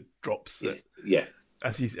key that drops. Yeah.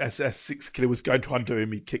 As Six Killer was going to undo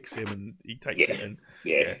him, he kicks him and he takes it. And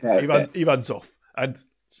he runs off, and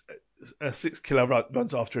Six Killer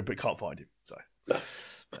runs after him, but can't find him. So,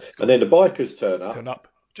 and then the bikers turn up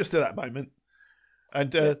just at that moment,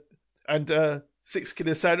 and Six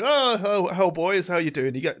Killers saying, "Oh, boys, how you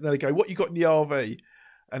doing?" They go, "What you got in the RV?"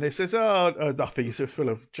 And he says, nothing. It's full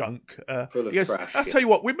of junk. Full of he goes, trash. I'll tell you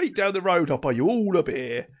what, we meet down the road. I'll buy you all a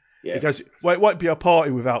beer. Yeah. He goes, well, it won't be a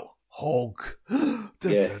party without Hog.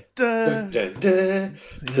 Yeah. Dun, dun, dun.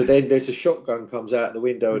 So then there's a shotgun comes out the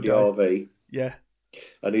window of the RV. Yeah.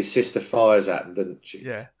 And his sister fires at him, doesn't she?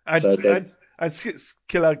 Yeah. And Six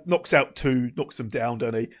Killer knocks them down,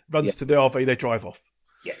 doesn't he? Runs to the RV, they drive off.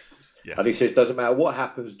 Yeah. And he says, doesn't matter what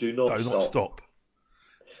happens, do not stop.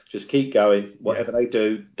 Just keep going. Whatever they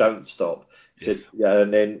do, don't stop. He says,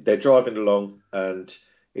 and then they're driving along, and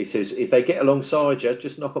he says, if they get alongside you,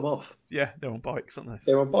 just knock them off. Yeah, they're on bikes, aren't they?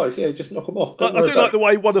 They're on bikes, yeah, just knock them off. I do like the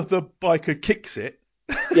way one of the biker kicks it.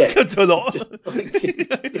 Yeah. It's a lot.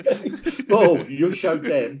 Oh, you showed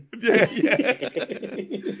them. Yeah.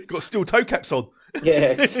 Got steel toe caps on.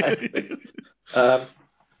 Yeah, exactly.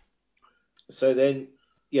 So then,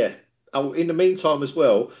 yeah. Oh, in the meantime as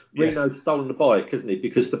well, Reno's stolen the bike, hasn't he?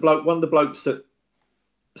 Because one of the blokes that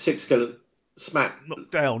Six Killer smacked,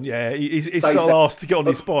 knocked down, he's not asked to get on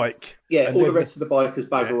his bike. Yeah, and all the rest of the bikers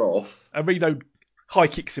bugger off. And Reno high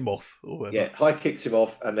kicks him off. High kicks him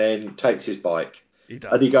off and then takes his bike. He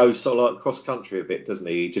does. And he goes sort of like cross country a bit, doesn't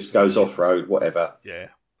he? He just goes off road, whatever. Yeah.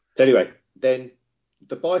 So anyway, then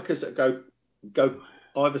the bikers that go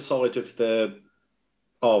either side of the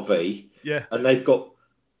RV, and they've got.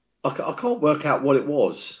 I can't work out what it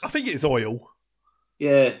was. I think it's oil.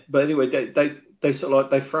 Yeah, but anyway, they sort of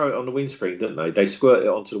like they throw it on the windscreen, don't they? They squirt it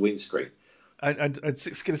onto the windscreen. And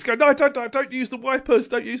Six Killers go, no, don't use the wipers,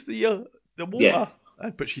 don't use the water. Yeah.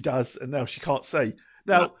 But she does, and now she can't see.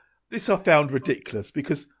 Now, this I found ridiculous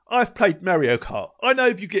because I've played Mario Kart. I know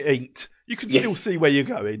if you get inked, you can still see where you're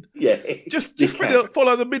going. Yeah, just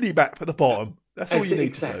follow the mini map at the bottom. That's all you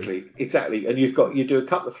need to do. Exactly. And you do a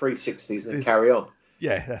couple of 360s and then carry on.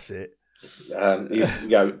 Yeah, that's it. You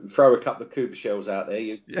throw a couple of Cooper shells out there,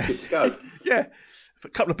 you're good to go. Yeah, a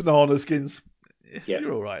couple of banana skins,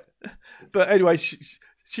 you're all right. But anyway,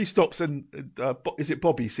 she stops and is it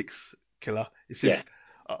Bobby Six Killer? He says,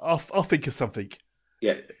 I'll think of something.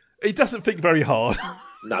 Yeah. He doesn't think very hard.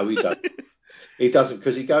 No, he doesn't. He doesn't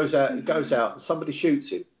because he goes out and somebody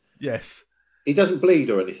shoots him. Yes. He doesn't bleed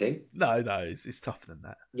or anything. No, it's tougher than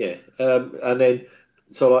that. Yeah. And then,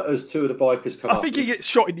 so like as two of the bikers come up. I think he gets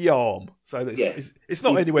shot in the arm. So it's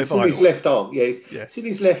not anywhere vital. It's in his left arm. It's in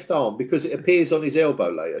his left arm because it appears on his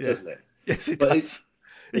elbow later, doesn't it? Yes, it does.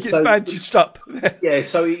 He gets bandaged up. Yeah,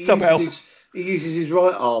 so he uses his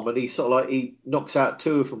right arm and he knocks out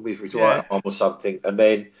two of them with his right arm or something, and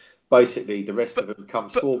then basically the rest of them come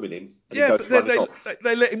swarming him. And he goes running off.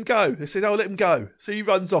 They let him go. They said, let him go. So he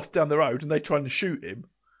runs off down the road and they try and shoot him.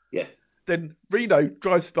 Yeah. Then Reno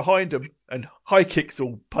drives behind him and high kicks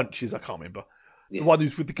or punches, I can't remember. The one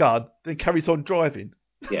who's with the gun, then carries on driving.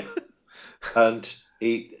 Yeah. And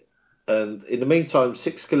in the meantime,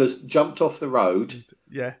 Six Killers jumped off the road.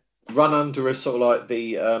 Yeah. Run under a sort of like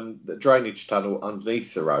the drainage tunnel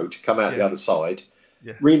underneath the road, come out the other side.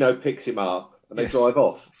 Yeah. Reno picks him up and they drive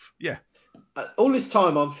off. Yeah. All this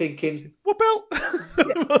time I'm thinking, what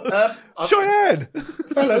about Cheyenne?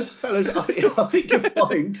 fellas, I think you'll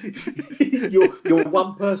find you're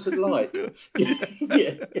one person light.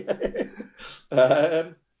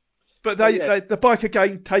 But the bike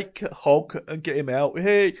again take Hog and get him out.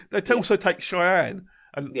 Hey, they also take Cheyenne.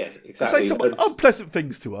 And exactly. They say some unpleasant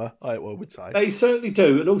things to her, I would say. They certainly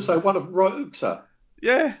do, and also one of them right hooks her.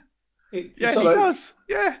 Yeah. He does.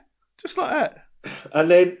 Yeah, just like that. And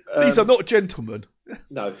then these are not gentlemen.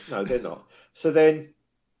 No, they're not. So then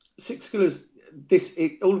Six Killers,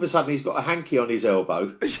 all of a sudden he's got a hanky on his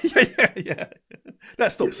elbow. Yeah.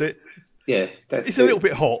 That stops it. Yeah, it's a little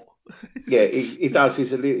bit hot. Yeah, it does.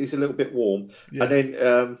 He's a little bit warm, and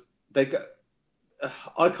then they go.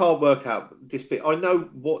 I can't work out this bit. I know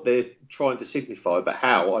what they're trying to signify, but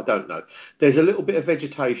how I don't know. There's a little bit of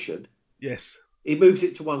vegetation. Yes. He moves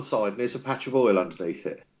it to one side, and there's a patch of oil underneath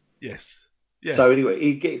it. Yes. Yeah. So anyway,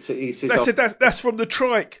 he gets it. He says, "They said that's from the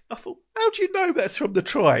trike." I thought, "How do you know that's from the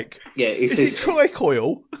trike?" Yeah, is it trike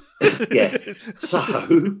oil? Yeah.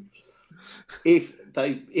 So if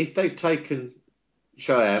they've taken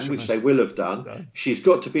Cheyenne, which they will have done, she's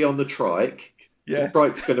got to be on the trike. Yeah. The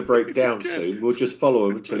trike's going to break down soon. We'll just follow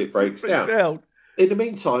him until it breaks down. In the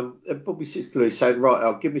meantime, Bobby Six Killers is saying, "Right,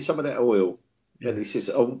 I'll give me some of that oil." And he says,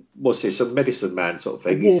 "Oh, what's this? A medicine man sort of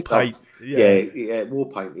thing?" War paint. Yeah, war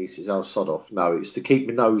paint. He says, "Oh, sod off. No, it's to keep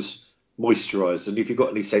my nose moisturised. And if you've got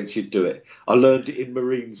any sense, you'd do it. I learned it in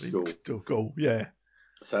Marine school." Cool. Yeah.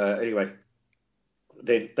 So anyway,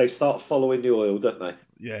 then they start following the oil, don't they?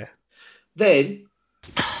 Yeah. Then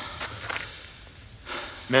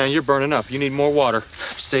Man, you're burning up. You need more water.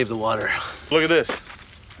 Save the water. Look at this.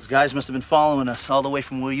 Those guys must have been following us all the way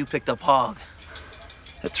from where you picked up Hog.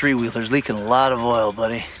 That three-wheeler's leaking a lot of oil,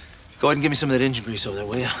 buddy. Go ahead and give me some of that engine grease over there,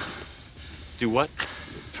 will you? Do what?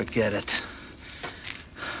 Forget it.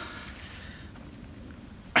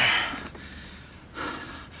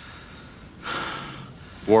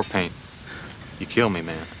 War paint. You kill me,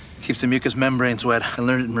 man. Keeps the mucous membranes wet. I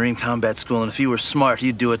learned it in Marine combat school, and if you were smart,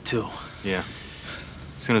 you'd do it too. Yeah.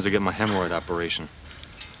 As soon as I get my hemorrhoid operation.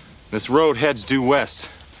 This road heads due west.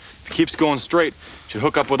 If it keeps going straight, it should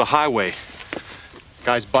hook up with a highway.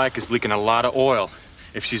 Guy's bike is leaking a lot of oil.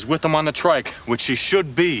 If she's with him on the trike, which she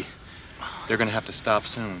should be, they're gonna have to stop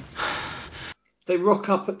soon. They rock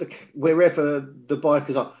up at wherever the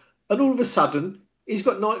bikers are, and all of a sudden, he's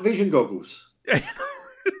got night vision goggles.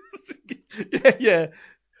 Yeah.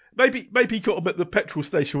 Maybe he got them at the petrol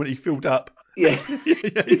station when he filled up. Yeah.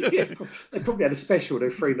 Yeah. They probably had a special.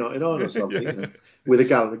 They're $3.99 or something, you know, with a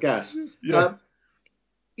gallon of gas. Yeah.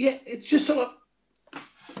 It's just sort of.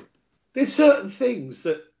 There's certain things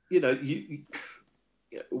that we've all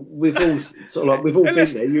been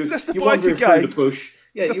there. You're wandering through the bush.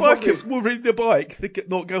 Yeah, the biker will read the bike. They get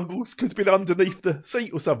not goggles because it's been underneath the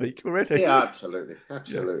seat or something already. Yeah, absolutely.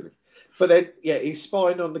 Yeah. But then, he's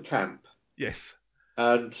spying on the camp. Yes.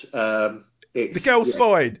 And the girl's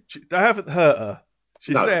fine. They haven't hurt her.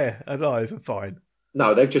 She's there, alive and fine.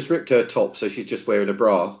 No, they've just ripped her top, so she's just wearing a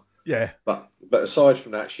bra. Yeah. But aside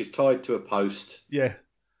from that, she's tied to a post. Yeah.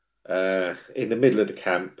 In the middle of the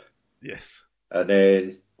camp. Yes. And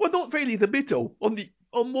then. Well, not really the middle.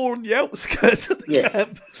 More on the outskirts of the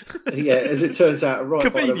camp. Yeah, as it turns out,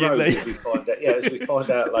 right by the road. As we find out. Yeah, as we find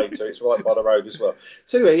out later, it's right by the road as well.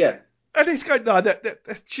 So anyway, yeah. And he's going, no,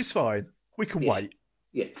 she's fine. We can wait.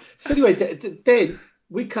 Yeah. So anyway, then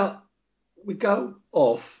we go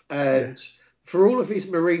off, and for all of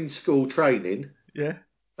his Marine school training,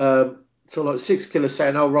 so like 6 Killers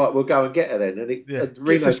saying, "Oh right, we'll go and get her then." And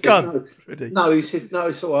Reno said, gun. No, he said, "No,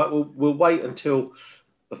 it's all right. We'll wait until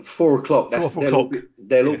 4 o'clock." 4 o'clock.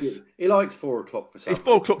 He likes 4 o'clock for something.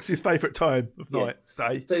 4 o'clock's his favourite time of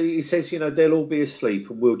day. So he says, they'll all be asleep,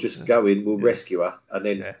 and we'll just go in, we'll rescue her, and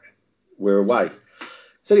then we're away.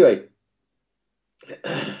 So anyway.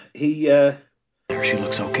 There, she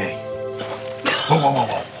looks okay.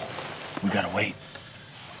 Whoa. We gotta wait.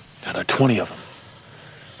 Now there are 20 of them.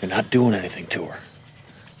 They're not doing anything to her.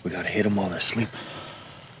 We gotta hit them while they're sleeping.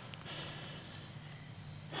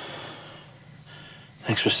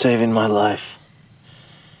 Thanks for saving my life.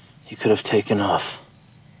 You could have taken off.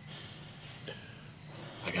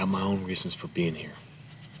 I got my own reasons for being here.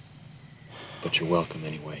 But you're welcome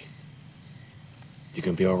anyway. You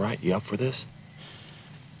gonna be all right? You up for this?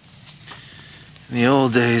 In the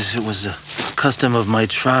old days, it was a custom of my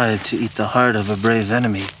tribe to eat the heart of a brave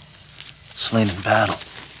enemy slain in battle.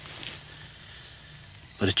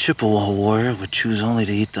 But a Chippewa warrior would choose only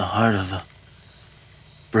to eat the heart of a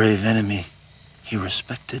brave enemy he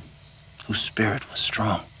respected, whose spirit was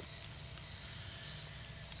strong.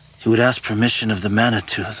 He would ask permission of the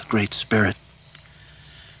Manitou, the Great Spirit,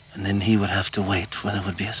 and then he would have to wait for there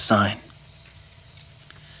would be a sign.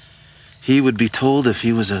 He would be told if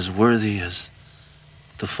he was as worthy as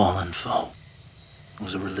the fallen foe. It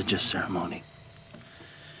was a religious ceremony.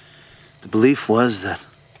 The belief was that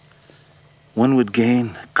one would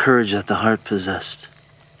gain the courage that the heart possessed,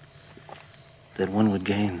 that one would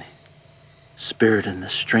gain the spirit and the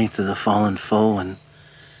strength of the fallen foe, and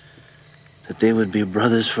that they would be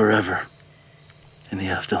brothers forever in the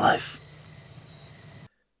afterlife.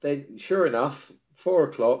 Then, sure enough, 4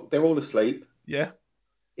 o'clock, they're all asleep. Yeah.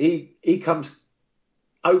 He comes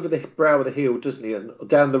over the brow of the hill, doesn't he, and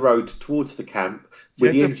down the road towards the camp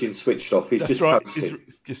with the engine switched off. He's just coasting.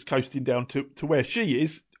 He's just coasting down to where she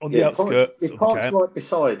is on the outskirts of the camp. He parks right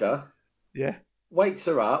beside her. Yeah. Wakes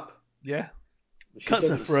her up. Yeah. Cuts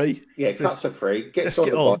her free. Yeah, cuts her free. Gets on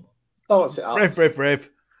the bike. Starts it up. Rev.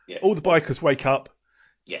 Yeah. All the bikers wake up.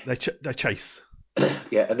 Yeah. They chase.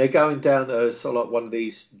 Yeah, and they're going down sort of like one of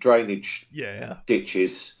these drainage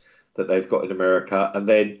ditches that they've got in America, and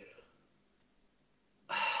then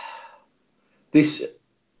this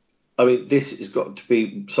has got to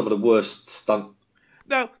be some of the worst stunt.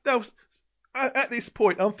 Now, at this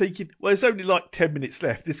point, I'm thinking, well, there's only like 10 minutes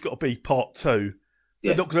left. This has got to be part 2.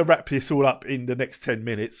 They're not going to wrap this all up in the next 10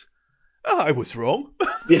 minutes. Oh, I was wrong.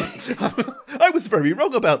 Yeah. I was very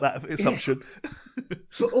wrong about that assumption. Yeah.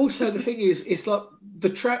 But also, the thing is, it's like the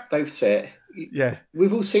trap they've set. Yeah.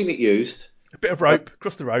 We've all seen it used. A bit of rope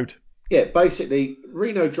across the road. Yeah, basically,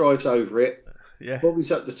 Reno drives over it. Yeah.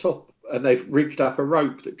 Bobby's at the top, and they've rigged up a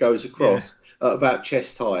rope that goes across at about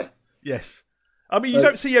chest high. Yes. I mean, you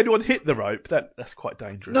don't see anyone hit the rope. That's quite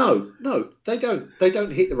dangerous. No, they don't. They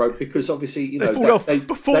don't hit the rope because obviously, you know, they fall off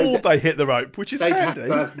before they hit the rope, which is they'd handy. have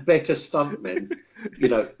to have better stuntmen, you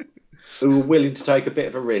know, who are willing to take a bit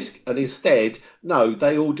of a risk. And instead, no,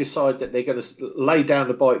 they all decide that they're going to lay down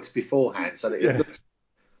the bikes beforehand so that it looks.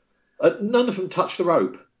 None of them touch the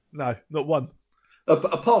rope. No, not one.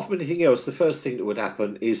 Apart from anything else, the first thing that would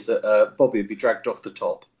happen is that Bobby would be dragged off the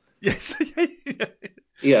top. Yes.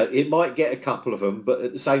 Yeah, it might get a couple of them, but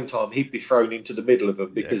at the same time, he'd be thrown into the middle of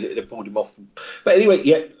them because it'd have pulled him off. But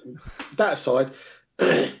anyway, that aside.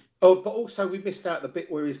 But also we missed out the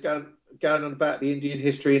bit where he's going on about the Indian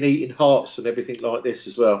history and eating hearts and everything like this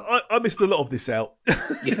as well. I missed a lot of this out.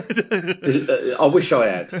 I wish I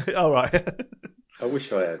had. All right. I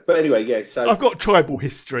wish I had. But anyway, so I've got tribal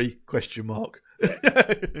history ?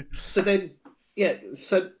 So then,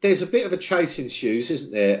 so there's a bit of a chase ensues,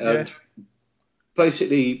 isn't there? And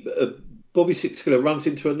basically, Bobby Sixkiller runs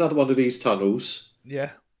into another one of these tunnels.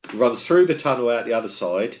 Yeah. Runs through the tunnel out the other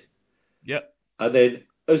side. Yep. And then,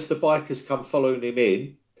 as the bikers come following him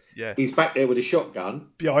in, he's back there with a shotgun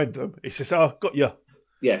behind them. He says, "Oh, got you."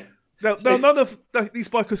 Yeah. Now, none of these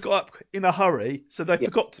bikers got up in a hurry, so they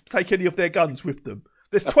forgot to take any of their guns with them.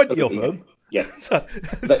 There's 20 of them. Yeah.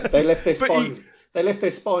 They left their spines. They left their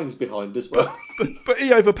spines behind as well. But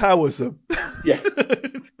he overpowers them. Yeah.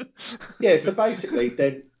 Yeah. So basically,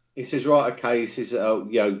 then he says, "Right, okay." He says, "Oh,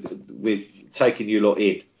 we're taking you lot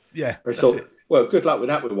in." Yeah. I thought, well, good luck with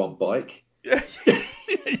that with one bike. Yeah.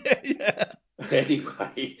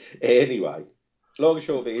 Anyway, long and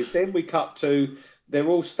short of it is, then we cut to they're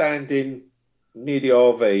all standing near the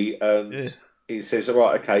RV, and he says, "All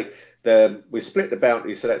right, okay, we split the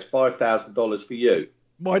bounty, so that's $5,000 for you,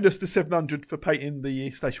 minus the $700 for painting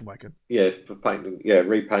the station wagon." Yeah, for painting,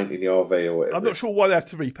 repainting the RV or whatever. I'm not sure why they had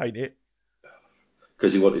to repaint it.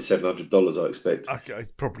 Because he wanted $700, I expect. Okay,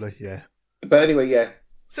 probably, yeah. But anyway,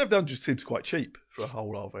 $700 seems quite cheap for a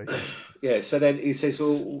whole RV. Yeah, so then he says,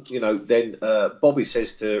 well, then Bobby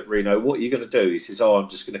says to Reno, "What are you going to do?" He says, "Oh, I'm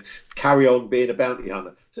just going to carry on being a bounty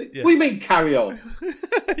hunter." So, What do you mean carry on?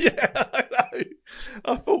 I know.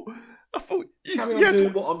 I thought carry on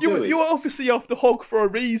doing what I'm doing. You're obviously after Hogg for a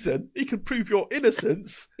reason. He can prove your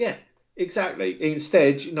innocence. Yeah, exactly.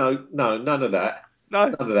 Instead, none of that. No.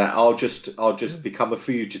 None of that. I'll just become a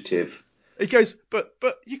fugitive. He goes, but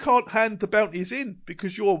you can't hand the bounties in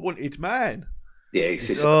because you're a wanted man. Yeah, he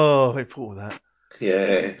says. Oh, I thought of that.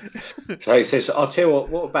 Yeah. So he says, "I'll tell you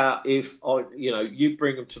what about if you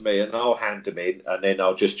bring them to me and I'll hand them in, and then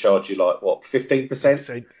I'll just charge you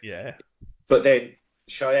 15%?" Yeah. But then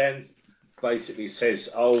Cheyenne basically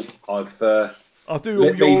says, "Oh, I'll do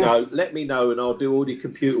let me know, and I'll do all the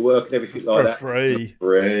computer work and everything like that for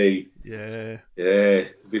free." Yeah. Yeah,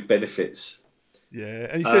 with benefits. Yeah,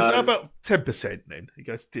 and he says, "How about 10% then?" He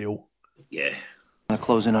goes, "Deal." Yeah. I'm gonna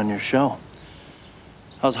close in on your show.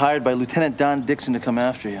 I was hired by Lieutenant Don Dixon to come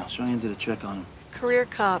after you. Australian did a check on him. Career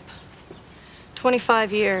cop.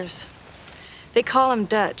 25 years. They call him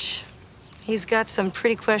Dutch. He's got some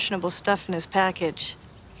pretty questionable stuff in his package.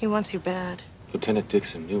 He wants you bad. Lieutenant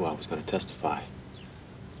Dixon knew I was going to testify.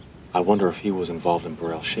 I wonder if he was involved in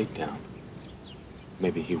Burrell's shakedown.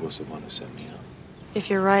 Maybe he was the one who set me up.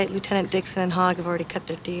 If you're right, Lieutenant Dixon and Hogg have already cut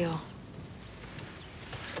their deal.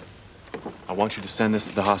 I want you to send this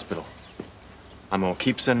to the hospital. I'm gonna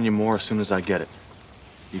keep sending you more as soon as I get it.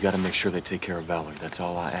 You gotta make sure they take care of Valerie. That's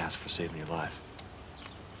all I ask for saving your life.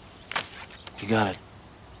 You got it.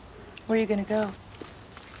 Where are you gonna go?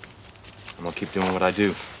 I'm gonna keep doing what I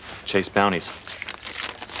do. Chase bounties.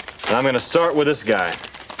 And I'm gonna start with this guy.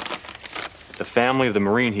 The family of the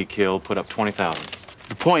Marine he killed put up $20,000.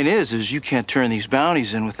 The point is you can't turn these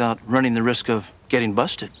bounties in without running the risk of getting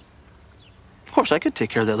busted. Of course, I could take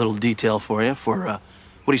care of that little detail for you for, what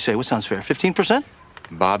do you say? What sounds fair? 15%?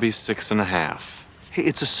 Bobby's 6.5. Hey,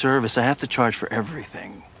 it's a service. I have to charge for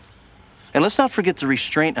everything. And let's not forget the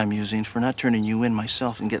restraint I'm using for not turning you in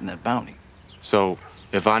myself and getting that bounty. So,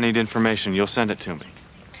 if I need information, you'll send it to me.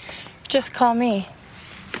 Just call me.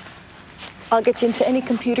 I'll get you into any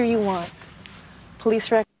computer you want.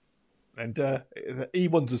 Police record. And he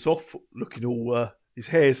wanders off looking all... his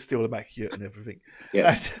hair's still immaculate and everything.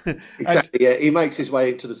 Yeah, exactly. Yeah, he makes his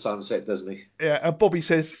way into the sunset, doesn't he? Yeah, and Bobby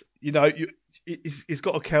says, he's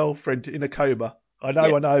got a girlfriend in a coma. I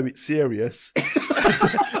know, it's serious.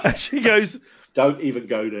 and she goes, "Don't even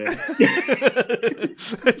go there."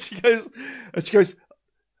 and she goes,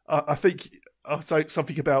 I think I'll say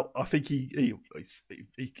something about, I think he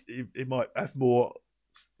might have more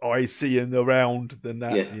eyes seeing around than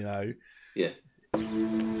that, Yeah.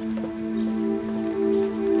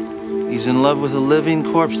 He's in love with a living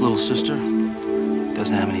corpse, little sister.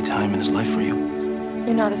 doesn't have any time in his life for you.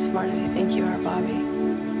 You're not as smart as you think you are, Bobby.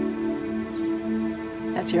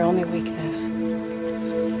 That's your only weakness.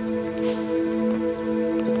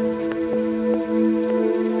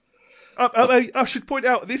 I should point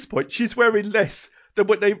out at this point, she's wearing less than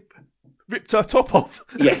when they ripped her top off.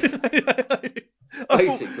 Yeah. I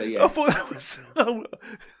thought that was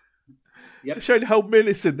showing how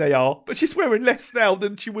Millicent they are, but she's wearing less now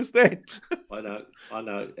than she was then. I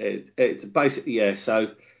know. It's basically, yeah.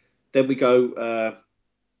 So then we go.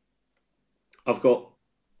 I've got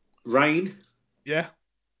Rain. Yeah.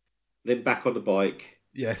 Then back on the bike.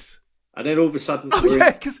 Yes. And then all of a sudden...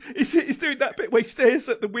 because he's doing that bit where he stares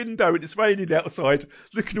at the window and it's raining outside,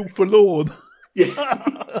 looking all forlorn. Yeah.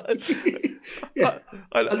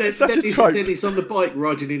 And then, such a trope. Then he's on the bike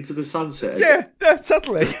riding into the sunset. Yeah,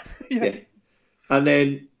 suddenly. Yeah. And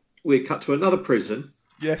then we cut to another prison.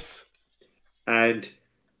 Yes. And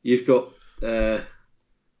you've got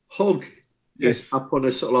Hogg is up on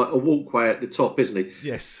a sort of like a walkway at the top, isn't he?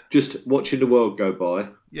 Yes. Just watching the world go by.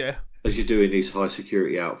 Yeah. As you do in these high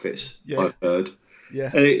security outfits, I've heard. Yeah.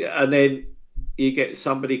 And then you get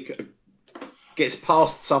somebody gets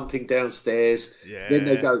past something downstairs. Yeah. Then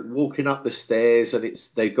they go walking up the stairs, and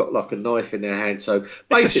they've got like a knife in their hand. So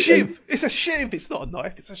it's a shiv. It's a shiv. It's not a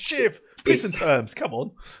knife. It's a shiv. Prison terms. Come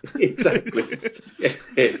on. Exactly.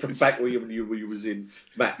 Yeah. From back when you was in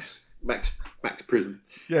Max prison.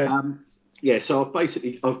 Yeah. So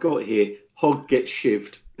I've got here Hogg gets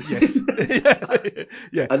shivved. Yes.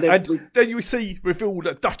 Yeah. And then you see revealed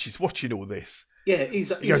that Dutch is watching all this. Yeah, he's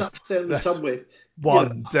upstairs somewhere.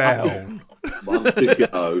 One down. One to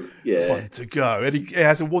go. Yeah. One to go. And he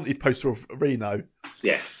has a wanted poster of Reno.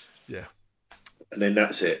 Yeah. Yeah. And then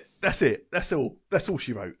that's it. That's it. That's all. That's all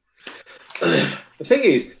she wrote. The thing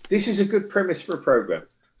is, this is a good premise for a programme.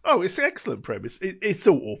 Oh, it's an excellent premise. It's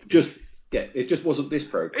sort of. It just wasn't this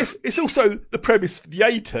programme. It's also the premise for the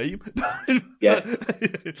A-Team. Yeah.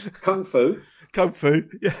 Kung Fu.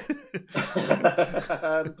 Yeah.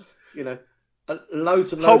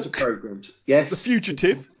 Loads and Hulk, loads of programmes. Yes. The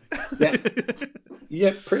Fugitive. Yeah.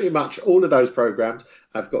 Yeah, pretty much all of those programmes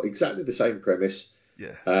have got exactly the same premise.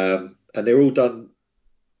 Yeah. And they're all done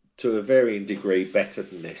to a varying degree better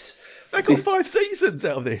than this. They got 5 seasons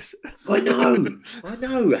out of this. I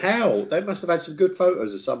know. How? They must have had some good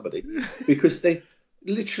photos of somebody. Because they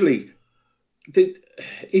literally...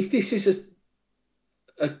 if this is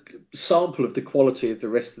a sample of the quality of the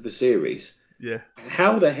rest of the series... Yeah.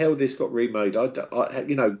 How the hell this got remade?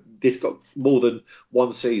 This got more than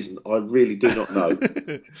one season. I really do not know.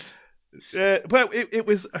 Well, it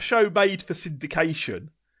was a show made for syndication.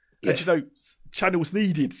 Yeah. And, channels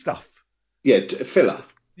needed stuff. Yeah, filler.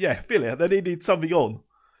 Yeah, filler. They needed something on.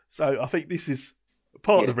 So I think this is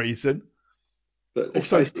part of the reason. But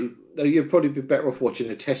also, you'd probably be better off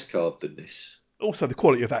watching a test card than this. Also, the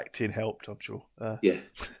quality of acting helped, I'm sure. Yeah.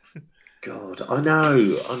 God, I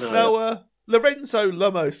know. Now, Lorenzo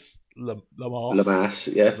Lamas. Yeah.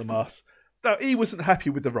 Lamas. No, he wasn't happy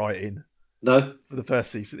with the writing. No. For the first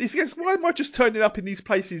season. He says, why am I just turning up in these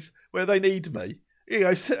places where they need me?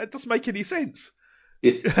 It doesn't make any sense.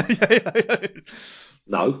 Yeah.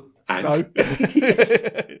 No. No.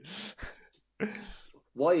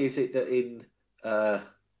 Why is it that in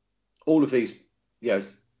all of these,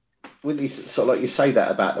 when you sort of like you say that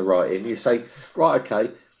about the writing, you say, right,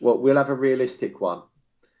 okay, well, we'll have a realistic one.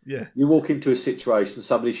 Yeah. You walk into a situation,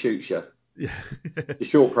 somebody shoots you. Yeah. It's a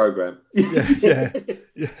short program.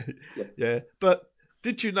 Yeah. But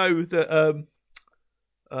did you know that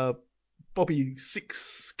Bobby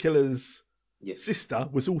Sixkiller's sister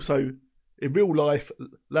was also in real life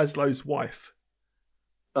Laszlo's wife?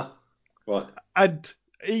 Oh, right. And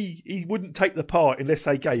he wouldn't take the part unless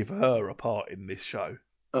they gave her a part in this show.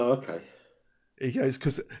 Oh, okay. He goes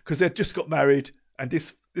because they'd just got married, and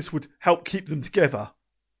this would help keep them together.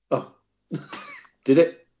 Oh, did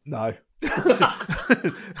it? No.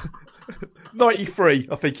 93,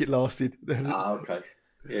 I think it lasted. Okay.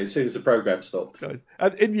 Yeah, as soon as the programme stopped. And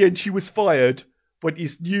in the end, she was fired when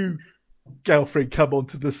his new girlfriend come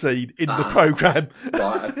onto the scene in the programme.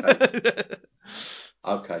 Right, okay.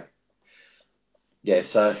 Okay. Yeah,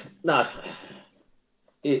 so, no,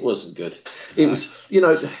 it wasn't good. It was,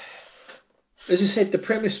 as I said, the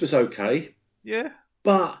premise was okay. Yeah.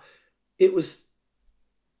 But it was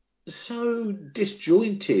so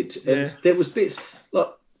disjointed, and there was bits like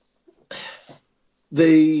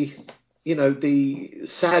the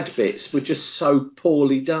sad bits were just so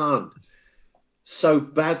poorly done, so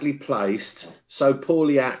badly placed, so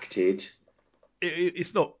poorly acted.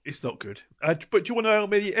 It's not good. But do you want to know how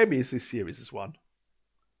many Emmys this series has won?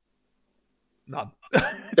 None.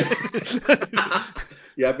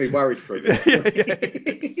 You had me worried for a bit.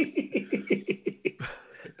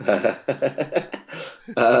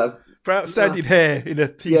 For outstanding hair in a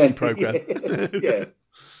TV programme. Yeah.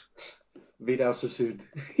 Vidal Sassoon.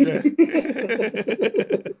 Yeah.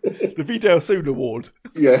 The Vidal Sassoon Award.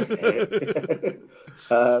 Yeah.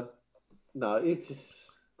 No, it's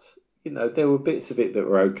just, there were bits of it that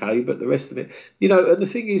were okay, but the rest of it, and the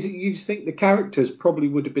thing is, you just think the characters probably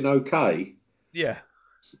would have been okay. Yeah.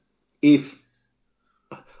 If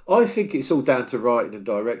I think it's all down to writing and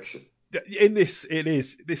direction. In this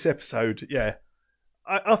episode, yeah.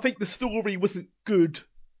 I think the story wasn't good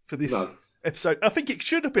for this episode. I think it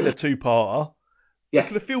should have been a two-parter. Yeah. It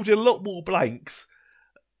could have filled in a lot more blanks.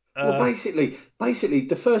 Well, basically,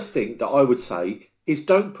 the first thing that I would say is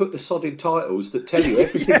don't put the sodding titles that tell you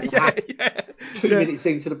everything that happened 2 minutes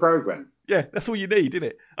into the programme. Yeah, that's all you need, isn't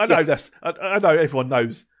it? I know I know everyone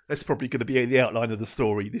knows that's probably going to be in the outline of the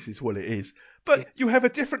story. This is what it is. But you have a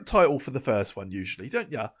different title for the first one usually,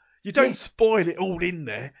 don't you? You don't spoil it all in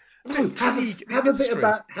there. No, have a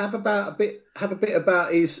bit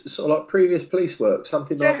about his sort of like previous police work,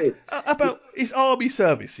 something like this. About his army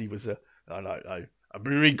service. He was a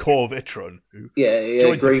Marine Corps veteran who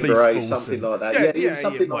joined Green the police Beret, force something like that.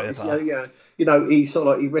 Something like this. He sort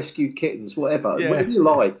of like he rescued kittens, whatever you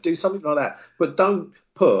like. Do something like that, but don't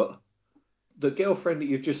put the girlfriend that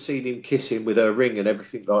you've just seen him kissing with her ring and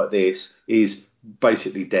everything like this is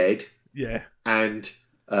basically dead. Yeah, and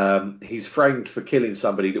he's framed for killing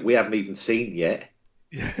somebody that we haven't even seen yet.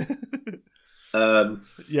 Yeah.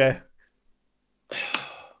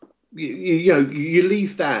 You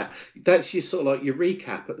leave that. That's your sort of like your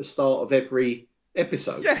recap at the start of every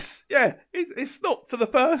episode. Yes, yeah. It's not for the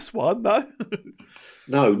first one, though.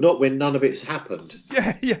 No, not when none of it's happened.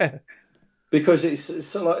 Yeah. Because it's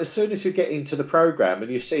sort of like as soon as you get into the programme and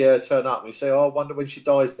you see her turn up and you say, "Oh, I wonder when she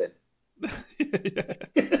dies then."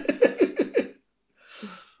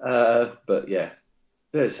 But yeah,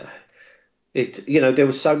 there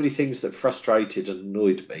were so many things that frustrated and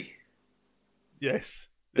annoyed me. Yes,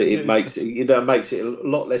 that it makes it a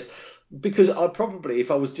lot less. Because I probably,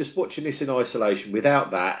 if I was just watching this in isolation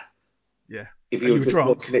without that, if you were just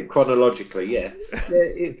watching it chronologically,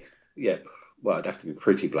 well, I'd have to be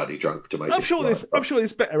pretty bloody drunk to make. I'm sure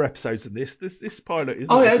there's better episodes than this. This pilot is.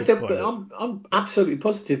 I'm absolutely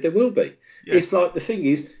positive there will be. Yeah. It's like the thing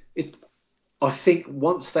is, I think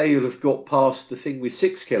once they have got past the thing with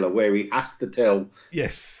Six Killer, where he has to tell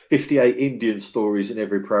 58 Indian stories in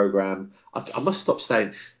every program, I must stop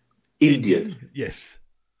saying Indian. Yes.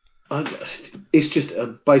 It's just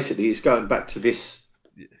basically it's going back to this.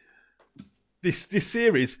 This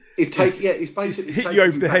series. It's basically hit you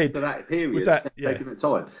over the head to that period with that. Taking the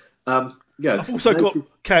time. I've also got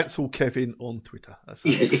cancel Kevin on Twitter.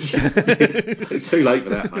 Too late for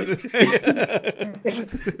that,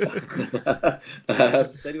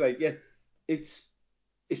 mate. So anyway, it's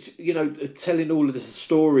telling all of the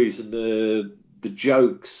stories and the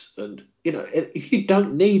jokes, and you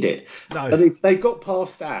don't need it. No. And if they got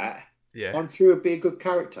past that, I'm sure it'd be a good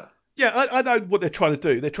character. Yeah, I know what they're trying to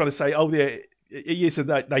do. They're trying to say, he is a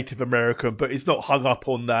Native American, but he's not hung up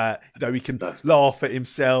on that. He can laugh at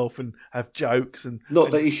himself and have jokes.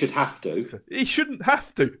 Not that he should have to. He shouldn't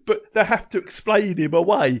have to, but they have to explain him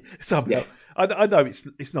away somehow. Yeah. I know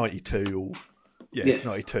it's 92 or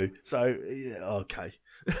 92. So okay.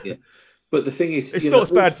 Yeah. But the thing is, it's not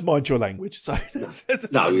as bad as Mind Your Language. So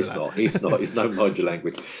no, it's not. It's not. It's no Mind Your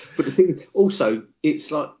Language. But the thing is, also,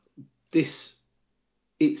 it's like this.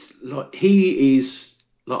 It's like he is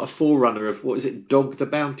like a forerunner of what is it, Dog the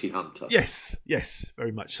Bounty Hunter? Yes,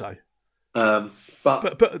 very much so.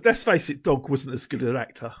 But let's face it, Dog wasn't as good an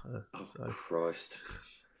actor. Christ!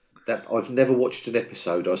 That I've never watched an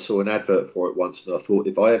episode. I saw an advert for it once, and I thought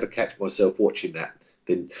if I ever catch myself watching that,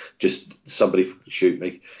 then just somebody shoot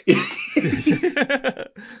me.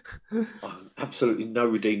 Absolutely no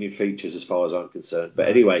redeeming features as far as I'm concerned. But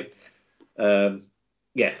anyway,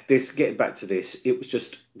 getting back to this, it was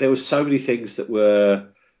just there were so many things that were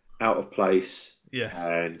out of place,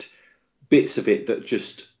 and bits of it that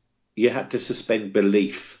just you had to suspend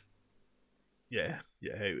belief. It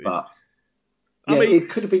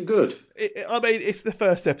could have been good. It's the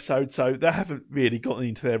first episode, so they haven't really gotten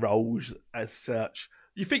into their roles as such.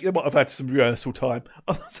 You think they might have had some rehearsal time?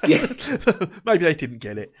 Maybe they didn't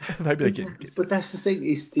get it. Maybe they didn't get it. But that's the thing.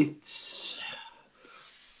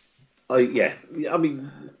 I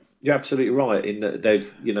mean, you're absolutely right in that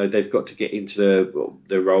they've got to get into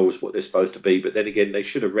their roles, what they're supposed to be. But then again, they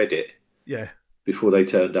should have read it. Yeah. Before they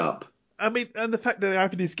turned up. I mean, and the fact that they're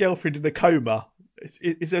having his girlfriend in a coma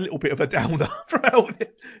is a little bit of a downer throughout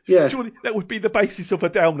it. Yeah. Surely that would be the basis of a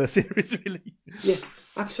downer series, really. Yeah,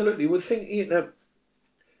 absolutely. Well,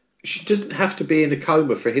 she doesn't have to be in a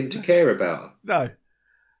coma for him to care about her. No.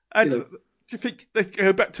 And do you think they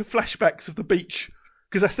go back to flashbacks of the beach?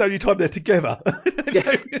 Because that's the only time they're together. Yeah,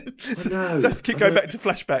 I know. So keep going back to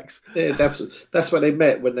flashbacks. Yeah, that's when they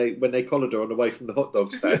met, when they collared her on the way from the hot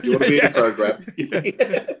dog stand. Do you want to be in the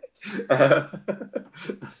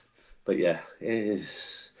programme? But yeah, it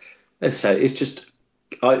is. Let's say it's just.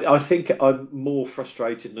 I think I'm more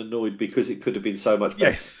frustrated and annoyed because it could have been so much better.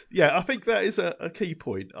 Yes, yeah, I think that is a key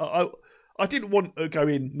point. I didn't want to go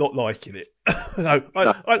in not liking it. No,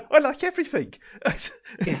 I like everything.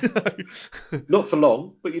 Yeah. Not for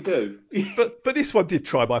long, but you do. but this one did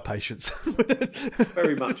try my patience.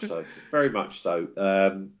 Very much so. Very much so.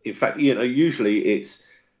 In fact, usually it's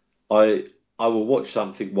I will watch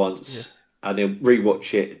something once and then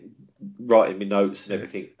rewatch it, writing my notes and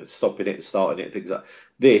everything, and stopping it and starting it and things like that.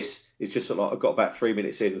 This is just like I got about 3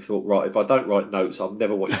 minutes in and thought, right, if I don't write notes, I'm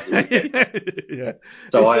never watching this again.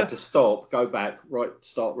 So I had to stop, go back,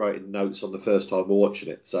 start writing notes on the first time we're watching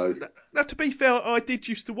it. So now, to be fair, I did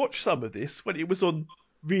used to watch some of this when it was on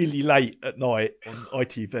really late at night on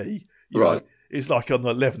ITV. You know, it's like on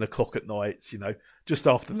 11 o'clock at night, just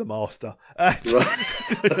after The Master.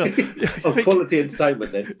 Quality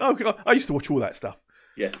entertainment then. Oh, I used to watch all that stuff.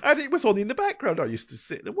 Yeah. And it was on in the background. I used to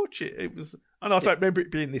sit and watch it. It was, and I don't remember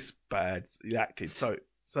it being this bad, acted. So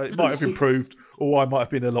it might have improved, or I might have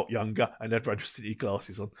been a lot younger and had rose-tinted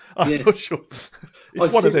glasses on. I'm not sure.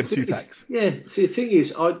 It's one of them two facts. Yeah. See, the thing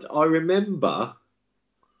is, I remember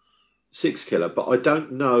Six Killer, but I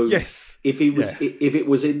don't know if it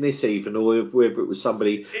was in this even, or whether it was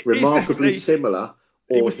somebody remarkably similar,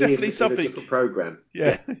 or it was definitely in something. a different program.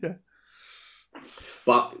 Yeah.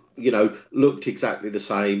 But looked exactly the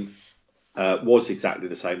same. Was exactly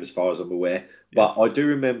the same as far as I'm aware. But I do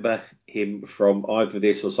remember him from either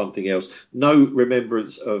this or something else. No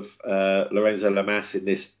remembrance of Lorenzo Lamas in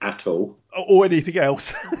this at all. Or anything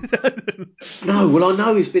else. No, well, I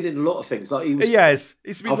know he's been in a lot of things. Like he has.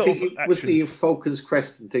 It's been I think it was the Falcon's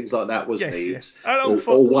Crest and things like that, wasn't he? Yes.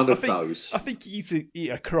 Or one of those. I think he's a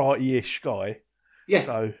karate-ish guy. Yeah.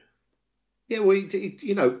 So. Yeah, well,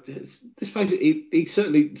 let's face it, he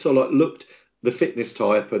certainly sort of like looked the fitness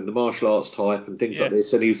type and the martial arts type and things like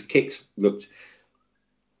this, and his kicks looked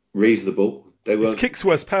reasonable. His kicks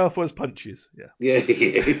were as powerful as punches. Yeah.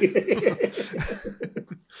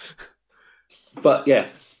 But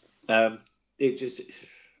it just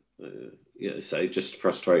it just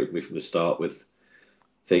frustrated me from the start with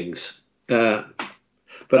things.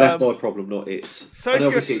 But that's my problem, not its. So and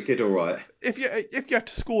obviously it did all right. If you had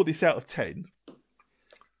to score this out of 10,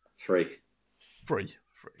 3. 3.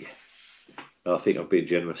 Yeah. I think I'm being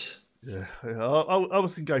generous. Yeah, I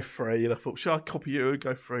was going to go 3, and I thought, should I copy you and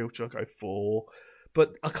go 3, or should I go 4?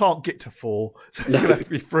 But I can't get to 4, so it's going to have to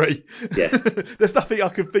be 3. Yeah. There's nothing I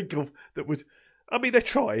can think of that would. I mean, they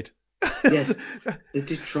tried. Yeah, they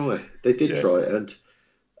did try. They did try, and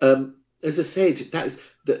as I said,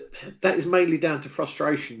 that is mainly down to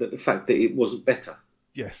frustration that the fact that it wasn't better.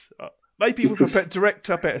 Yes, maybe with a better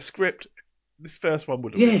director, better script, this first one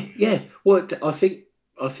would have. Yeah. Well, I think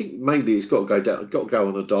mainly it's got to go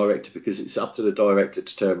on a director, because it's up to the director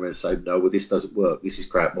to turn around and say, no, well, this doesn't work. This is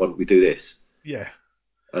crap. Why don't we do this? Yeah.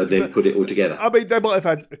 And then put it all together. I mean, they might have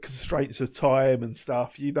had constraints of time and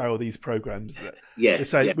stuff. All these programs that they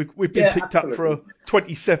say we've been picked absolutely. up for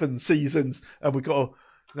 27 seasons, and we've got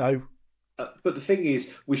to. But the thing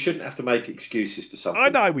is, we shouldn't have to make excuses for something. I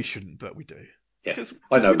know we shouldn't, but we do. Yeah, Cause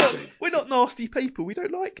I know we're not nasty people. We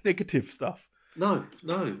don't like negative stuff. No.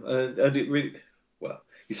 And it really... Well,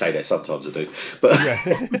 you say that sometimes I do. But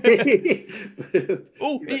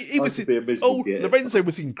he was in... Lorenzo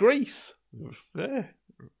was in Greece. Yeah.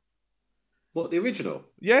 What, the original?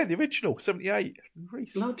 Yeah, the original, 78 in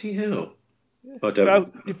Greece. Bloody hell. Yeah. I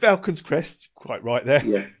don't... Falcon's Crest, quite right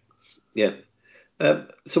there. Yeah.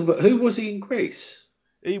 So who was he in Greece?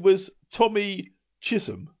 He was Tommy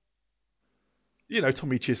Chisholm. You know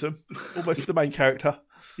Tommy Chisholm, almost the main character.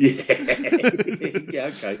 Yeah.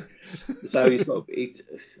 Yeah, okay. So he's got...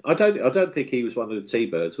 I don't think he was one of the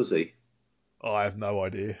T-Birds, was he? I have no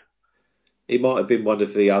idea. He might have been one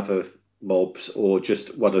of the other mobs, or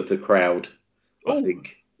just one of the crowd, I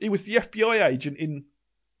think. He was the FBI agent in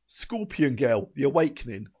Scorpion Girl, The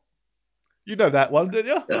Awakening. You know that one, don't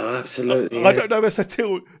you? Oh, absolutely. I don't know if it's a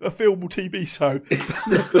film or TV show.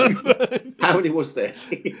 How many was there?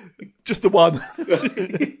 Just the one.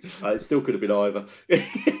 It still could have been either.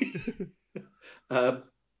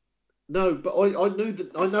 No, but I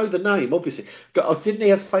know the name, obviously. Didn't he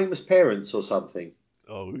have famous parents or something?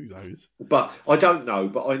 Oh, who knows? But I don't know.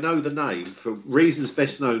 But I know the name for reasons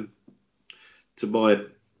best known to my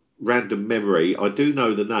random memory. I do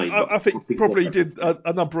know the name. I think probably did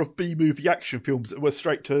a number of B-movie action films that were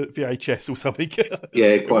straight to VHS or something. Yeah,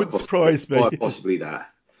 it wouldn't surprise me. Quite possibly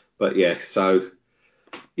that. But yeah, so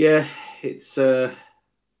yeah, it's.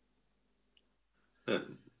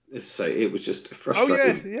 Let's say it was just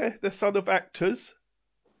frustrating. Oh yeah, the son of actors,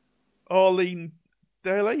 Arlene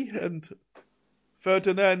Daly and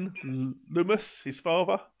Ferdinand Lummis, his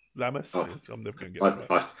father. Lamus. Oh, I'm never going to get that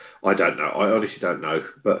right. I don't know. I honestly don't know.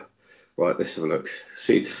 But right, let's have a look.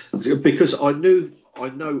 See, because I know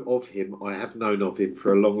of him. I have known of him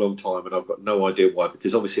for a long, long time, and I've got no idea why.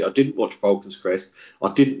 Because obviously, I didn't watch Falcon's Crest.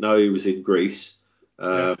 I didn't know he was in Greece.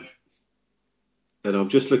 And I'm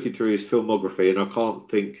just looking through his filmography, and I can't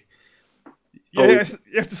think. Yeah,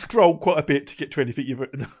 you have to scroll quite a bit to get to anything you've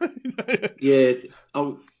written. Yeah.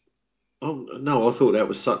 Oh no, I thought that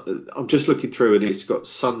was. I'm just looking through, and it's got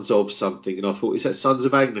Sons of something, and I thought, is that Sons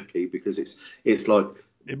of Anarchy? Because it's like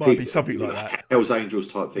it might be something like that, Hell's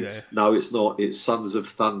Angels type thing. Yeah. No, it's not. It's Sons of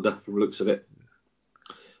Thunder from the looks of it.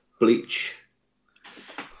 Bleach.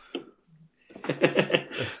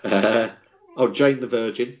 Jane the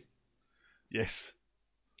Virgin. Yes.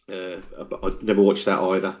 But I never watched that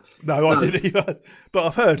either. No, I didn't either, but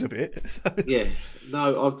I've heard of it. So. Yeah,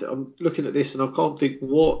 no, I'm looking at this and I can't think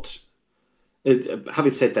what.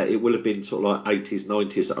 Having said that, it will have been sort of like 80s,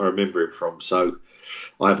 90s that I remember him from, so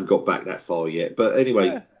I haven't got back that far yet. But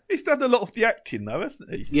anyway. He's done a lot of the acting, though,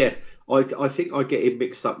 hasn't he? Yeah, I think I get him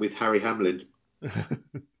mixed up with Harry Hamlin,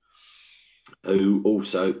 who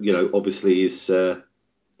also, obviously is the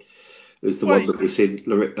one that was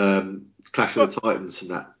in Clash of the Titans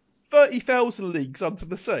and that. 30,000 Leagues Under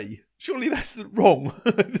the Sea. Surely that's wrong.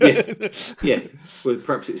 yeah. Well,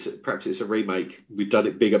 perhaps it's a remake. We've done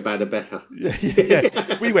it bigger, badder, better.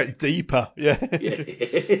 Yeah. We went deeper. Yeah.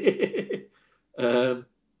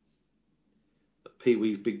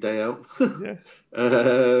 Pee-wee's Big Day Out. Yeah.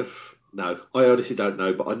 No, I honestly don't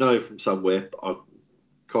know, but I know from somewhere, but I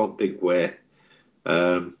can't think where.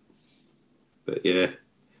 But yeah.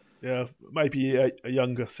 Yeah, maybe a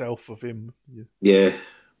younger self of him. Yeah.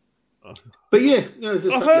 But yeah,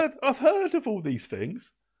 I've heard of all these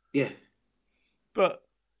things. Yeah. But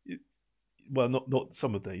not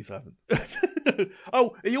some of these I haven't.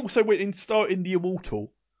 Oh, he also went in Star in The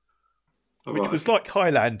Immortal, which was like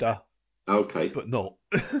Highlander. Okay. But not.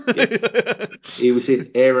 Yeah. He was in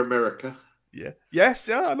Air America. Yeah. Yes,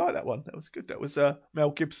 yeah, I like that one. That was good. That was Mel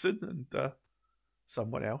Gibson and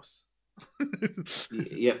someone else.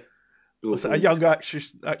 Yep. Was it a young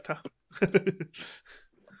actor?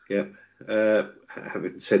 Yeah.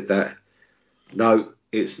 Having said that, no,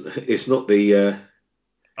 it's not the.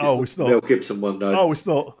 It's not Mel Gibson one. No. Oh, it's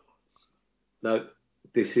not. No,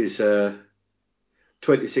 this is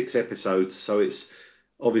 26 episodes, so it's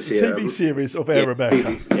obviously a TV series of Air America.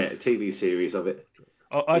 a TV series of it.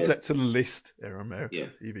 I'll add that to the list. Air America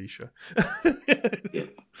TV show. Yeah,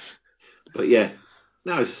 but yeah,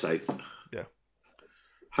 no, as I say,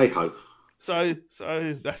 hey ho. So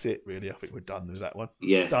that's it, really. I think we're done with that one.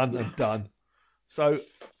 Yeah, done. So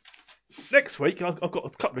next week, I've got a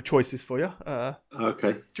couple of choices for you.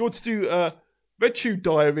 Okay. Do you want to do Red Shoe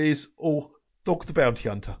Diaries or Dog the Bounty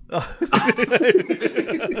Hunter?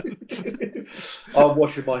 I'm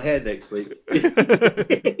washing my hair next week.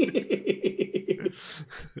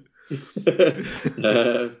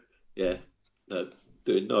 Yeah, no,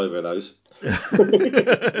 doing neither of those.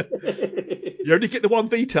 You only get the one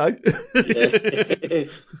veto.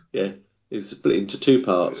 Yeah, it's split into two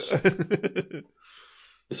parts.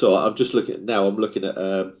 So I'm just looking now. I'm looking at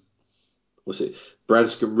what's it?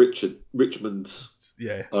 Branscombe Richmond's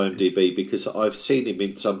IMDb, because I've seen him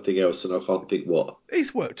in something else and I can't think what.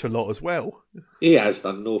 He's worked a lot as well. He has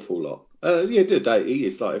done an awful lot. Yeah, today he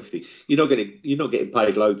is like everything. You're not getting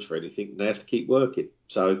paid loads for anything, and they have to keep working.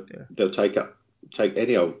 So they'll take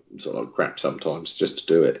any old sort of crap sometimes just to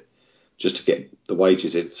do it, just to get the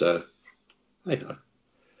wages in. So, I know.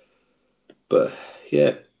 But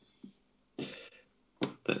yeah,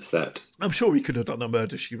 that's that. I'm sure he could have done a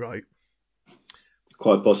Murder, She Wrote.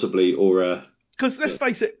 Quite possibly, or because let's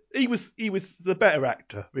face it, he was the better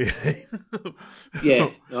actor, really. Yeah,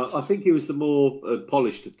 I think he was the more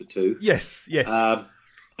polished of the two. Yes.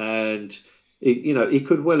 And he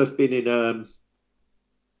could well have been in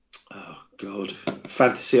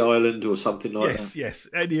Fantasy Island or something like that. Yes,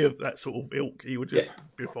 any of that sort of ilk, he would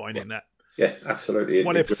be fine in that. Yeah, absolutely.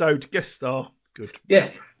 One episode, guest star, good. Yeah,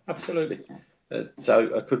 absolutely.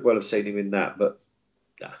 So I could well have seen him in that, but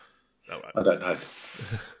I don't know.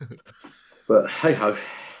 But hey ho.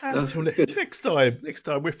 Until next time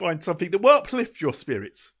we'll find something that will uplift your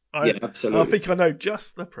spirits. Yeah, absolutely. I think I know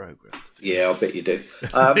just the program. Yeah, I bet you do.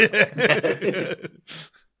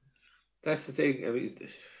 That's the thing. I mean,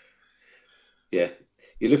 yeah,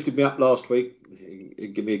 you lifted me up last week. You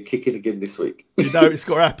give me a kick in again this week. You know it's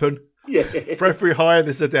got to happen. Yeah. For every high,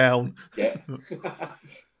 there's a down. Yeah.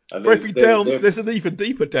 For every down, there's an even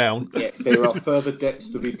deeper down. Yeah, there are further depths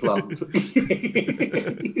to be plumbed.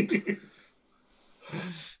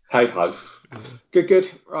 Hey ho.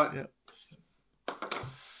 Good. Right.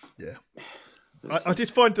 Yeah. I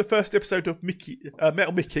did find the first episode of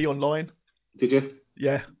Metal Mickey online. Did you?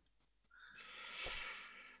 Yeah.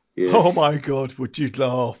 Yeah. Oh my God, would you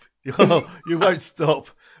laugh? You won't stop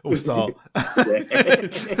or start. No.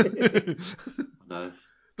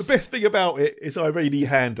 The best thing about it is Irene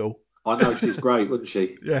Handel. I know, she's great, wasn't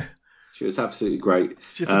she? Yeah. She was absolutely great.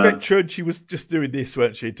 She's a veteran. She was just doing this,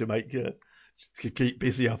 weren't she, to keep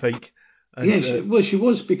busy, I think. And, she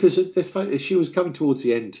was, because she was coming towards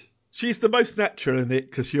the end. She's the most natural in it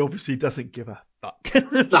because she obviously doesn't give a fuck.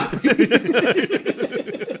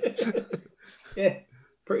 Yeah,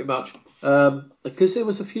 pretty much. Because there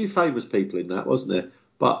was a few famous people in that, wasn't there?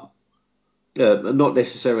 But not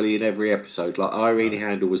necessarily in every episode. Like Irene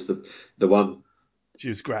Handel was the one. She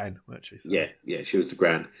was grand, weren't she? So. Yeah, she was the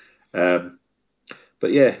grand. But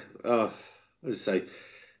yeah, as I say,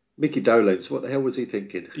 Mickey Dolenz, what the hell was he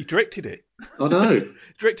thinking? He directed it. I know.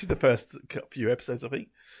 Directed the first few episodes, I think.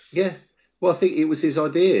 Yeah. Well, I think it was his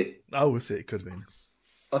idea. Oh, was it? It could have been.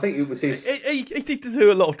 I think it was his. He did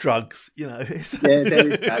do a lot of drugs, you know. Yeah, there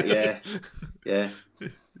is that. Yeah.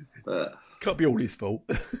 But can't be all his fault.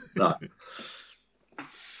 No.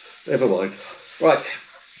 Never mind. Right.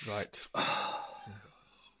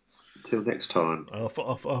 Until next time. I'll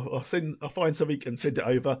find something and send it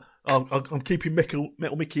over. I'm keeping Metal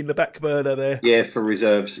Mickey in the back burner there. Yeah, for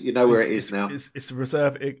reserves. You know where it is now. It's a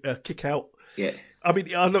reserve kick out. Yeah. I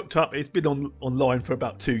mean, I looked up. It's been online for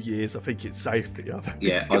about 2 years. I think it's safe. I think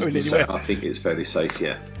I think it's fairly safe.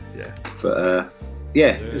 Yeah. Yeah. But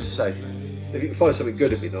as I say, if you can find something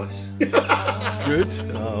good, it'd be nice. Good?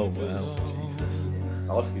 Oh wow, Jesus!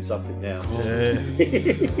 Asking something now. Yeah.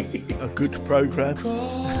 A good program.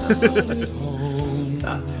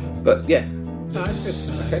 But yeah, no, it's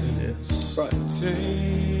good. Okay. Yeah. Right.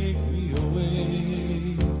 Take me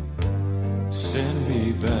away, send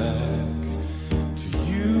me back to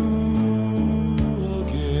you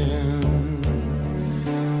again.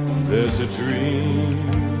 There's a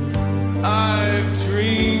dream I've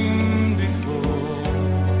dreamed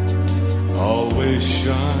before, always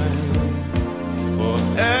shine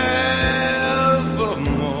forevermore.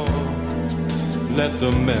 Let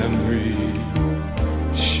the memory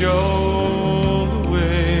show the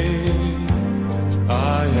way.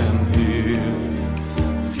 I am here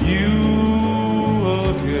with you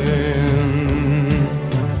again.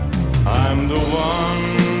 I'm the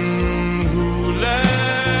one who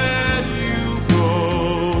let you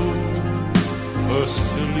go, first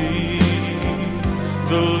to leave,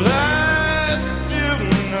 the last to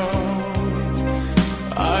know.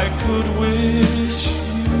 I could wish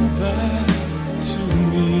you back to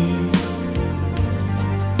me.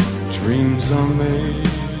 Dreams are made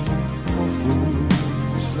for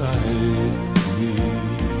fools like me.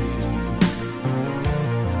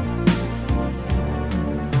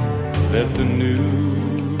 Let the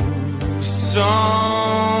new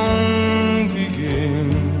song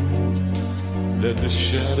begin. Let the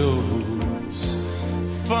shadows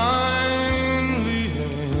finally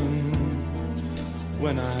end.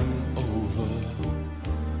 When I'm over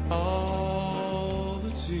all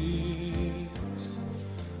the tears,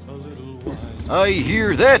 a little wiser. I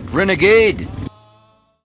hear that, renegade.